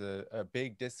 There's a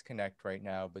big disconnect right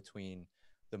now between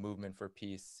the movement for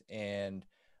peace and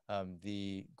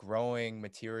the growing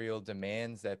material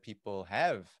demands that people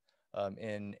have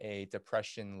in a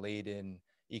depression-laden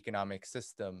economic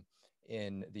system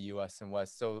in the US and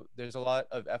West. So there's a lot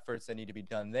of efforts that need to be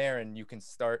done there, and you can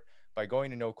start by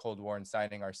going to No Cold War and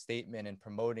signing our statement and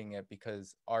promoting it,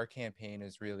 because our campaign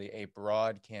is really a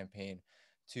broad campaign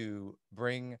to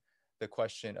bring the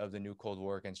question of the new Cold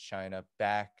War against China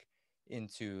back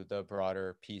into the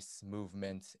broader peace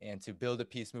movement, and to build a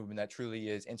peace movement that truly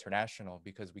is international,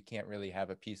 because we can't really have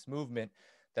a peace movement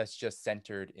that's just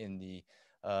centered in the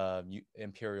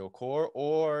imperial core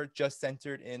or just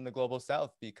centered in the global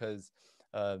South, because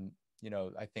you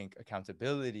know, I think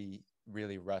accountability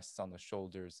really rests on the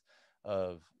shoulders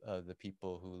of the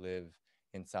people who live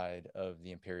inside of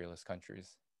the imperialist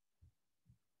countries.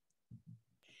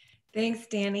 Thanks,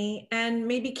 Danny. And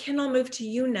maybe Ken, I'll move to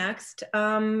you next.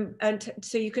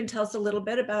 So you can tell us a little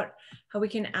bit about how we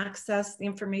can access the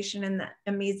information and the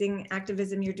amazing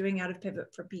activism you're doing out of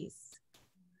Pivot for Peace.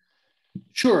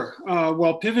 Sure.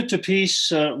 Well, Pivot to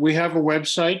Peace, we have a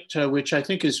website, which I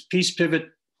think is Peace Pivot,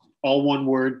 all one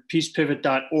word,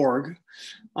 peacepivot.org.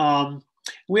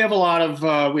 We have a lot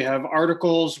of, we have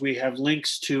articles, we have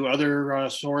links to other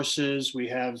sources, we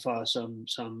have some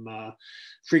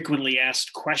frequently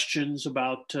asked questions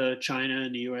about China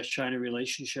and the US-China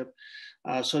relationship.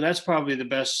 So that's probably the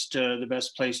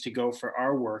best place to go for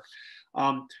our work.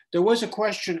 There was a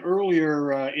question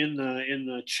earlier in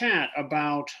the chat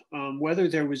about whether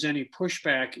there was any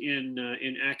pushback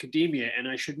in academia, and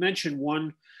I should mention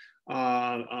one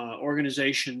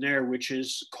organization there, which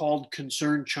is called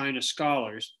Concerned China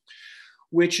Scholars,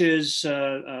 which is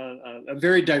a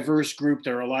very diverse group.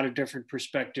 There are a lot of different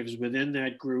perspectives within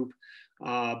that group,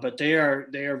 but they are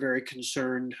very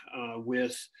concerned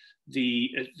with the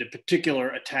particular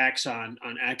attacks on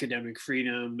academic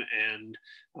freedom and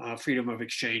freedom of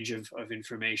exchange of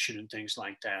information and things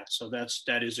like that. So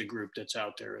that is a group that's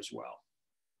out there as well.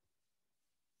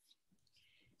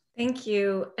 Thank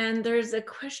you. And there's a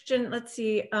question, let's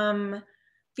see,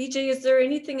 VJ, is there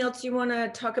anything else you want to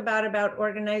talk about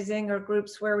organizing or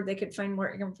groups where they could find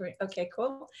more information? Okay,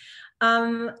 cool.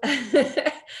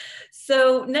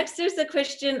 So next there's a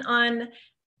question on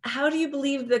how do you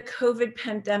believe the COVID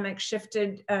pandemic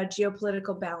shifted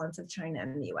geopolitical balance of China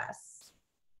and the US?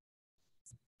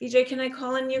 VJ, can I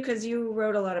call on you? Because you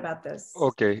wrote a lot about this.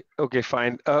 Okay,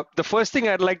 fine. The first thing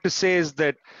I'd like to say is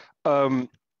that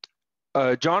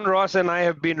John Ross and I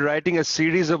have been writing a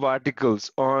series of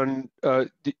articles on,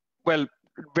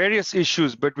 various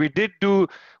issues, but we did do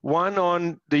one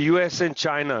on the US and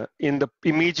China in the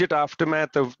immediate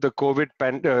aftermath of the COVID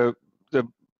the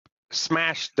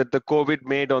smash that the COVID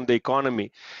made on the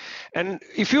economy. And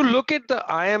if you look at the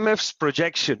IMF's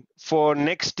projection for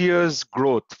next year's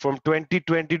growth from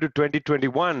 2020 to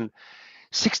 2021,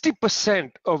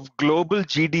 60% of global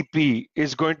GDP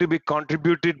is going to be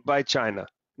contributed by China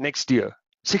next year.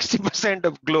 60%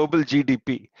 of global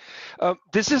GDP.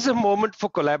 This is a moment for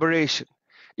collaboration.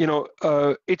 You know,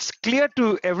 it's clear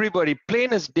to everybody,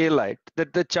 plain as daylight,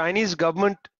 that the Chinese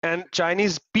government and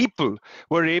Chinese people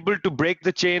were able to break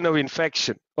the chain of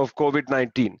infection of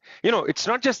COVID-19. You know, it's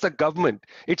not just the government,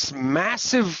 it's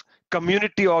massive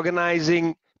community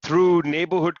organizing, through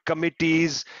neighborhood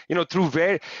committees, through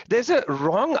there's a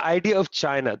wrong idea of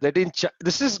China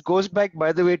that goes back,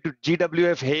 by the way, to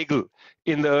GWF Hegel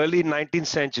in the early 19th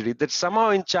century, that somehow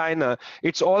in China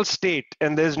it's all state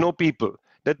and there's no people,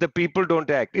 that the people don't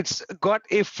act. It's got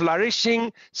a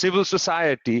flourishing civil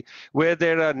society where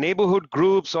there are neighborhood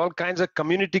groups, all kinds of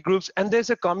community groups, and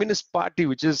there's a communist party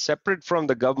which is separate from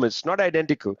the government. It's not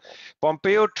identical.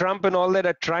 Pompeo, Trump, and all that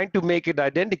are trying to make it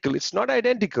identical. It's not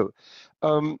identical.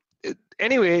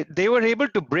 Anyway, they were able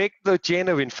to break the chain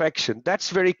of infection.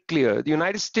 That's very clear. The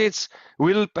United States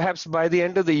will perhaps by the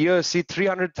end of the year see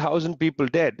 300,000 people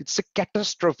dead. It's a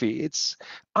catastrophe. It's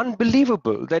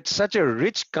unbelievable that such a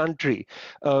rich country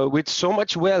with so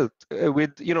much wealth,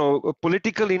 with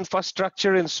political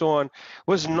infrastructure and so on,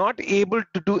 was not able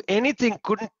to do anything,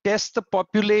 couldn't test the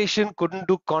population, couldn't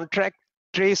do contract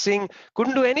tracing,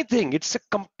 couldn't do anything. It's a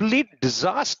complete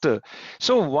disaster.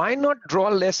 So why not draw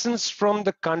lessons from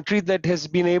the country that has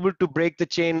been able to break the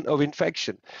chain of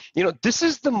infection? This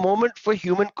is the moment for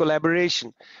human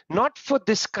collaboration, not for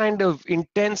this kind of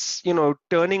intense,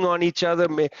 turning on each other,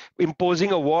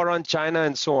 imposing a war on China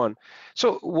and so on.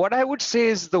 So what I would say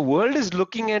is the world is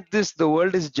looking at this, the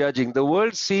world is judging. The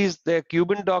world sees their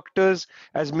Cuban doctors,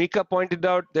 as Mika pointed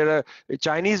out, there are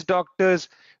Chinese doctors.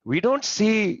 We don't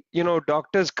see,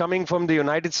 doctors coming from the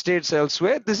United States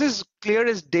elsewhere. This is clear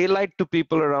as daylight to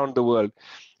people around the world.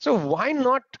 So why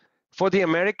not, for the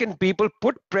American people,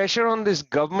 put pressure on this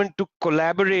government to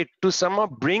collaborate, to somehow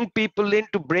bring people in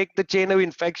to break the chain of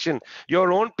infection?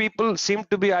 Your own people seem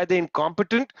to be either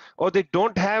incompetent or they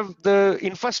don't have the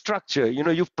infrastructure.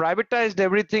 You've privatized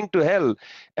everything to hell,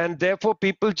 and therefore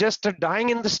people just are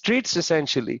dying in the streets,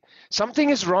 essentially.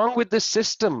 Something is wrong with this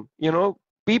system.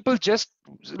 People just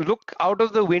look out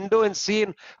of the window and see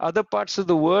in other parts of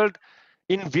the world.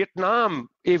 In Vietnam,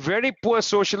 a very poor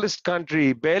socialist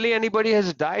country, barely anybody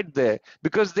has died there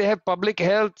because they have public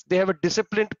health, they have a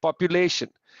disciplined population.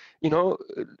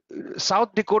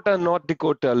 South Dakota, North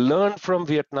Dakota, learn from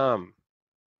Vietnam.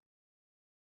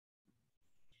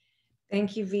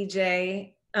 Thank you,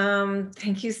 Vijay.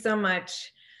 Thank you so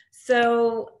much.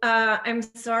 So I'm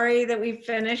sorry that we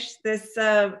finished this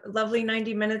lovely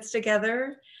 90 minutes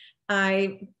together.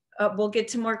 We'll get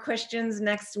to more questions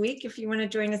next week if you want to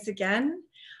join us again.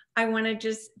 I want to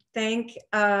just thank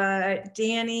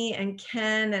Danny and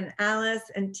Ken and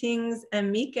Alice and Tings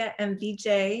and Mika and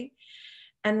Vijay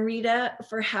and Rita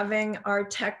for having our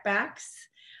tech backs.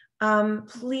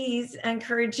 Please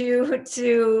encourage you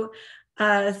to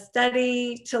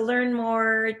study, to learn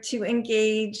more, to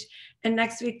engage. And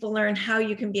next week, we'll learn how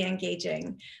you can be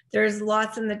engaging. There's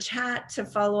lots in the chat to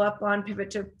follow up on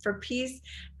Pivot for Peace.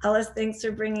 Alice, thanks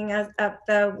for bringing us up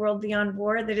the World Beyond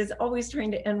War that is always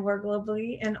trying to end war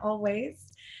globally in all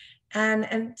ways. And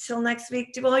until next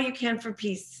week, do all you can for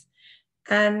peace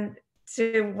and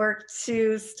to work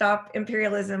to stop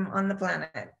imperialism on the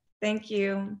planet. Thank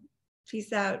you.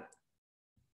 Peace out.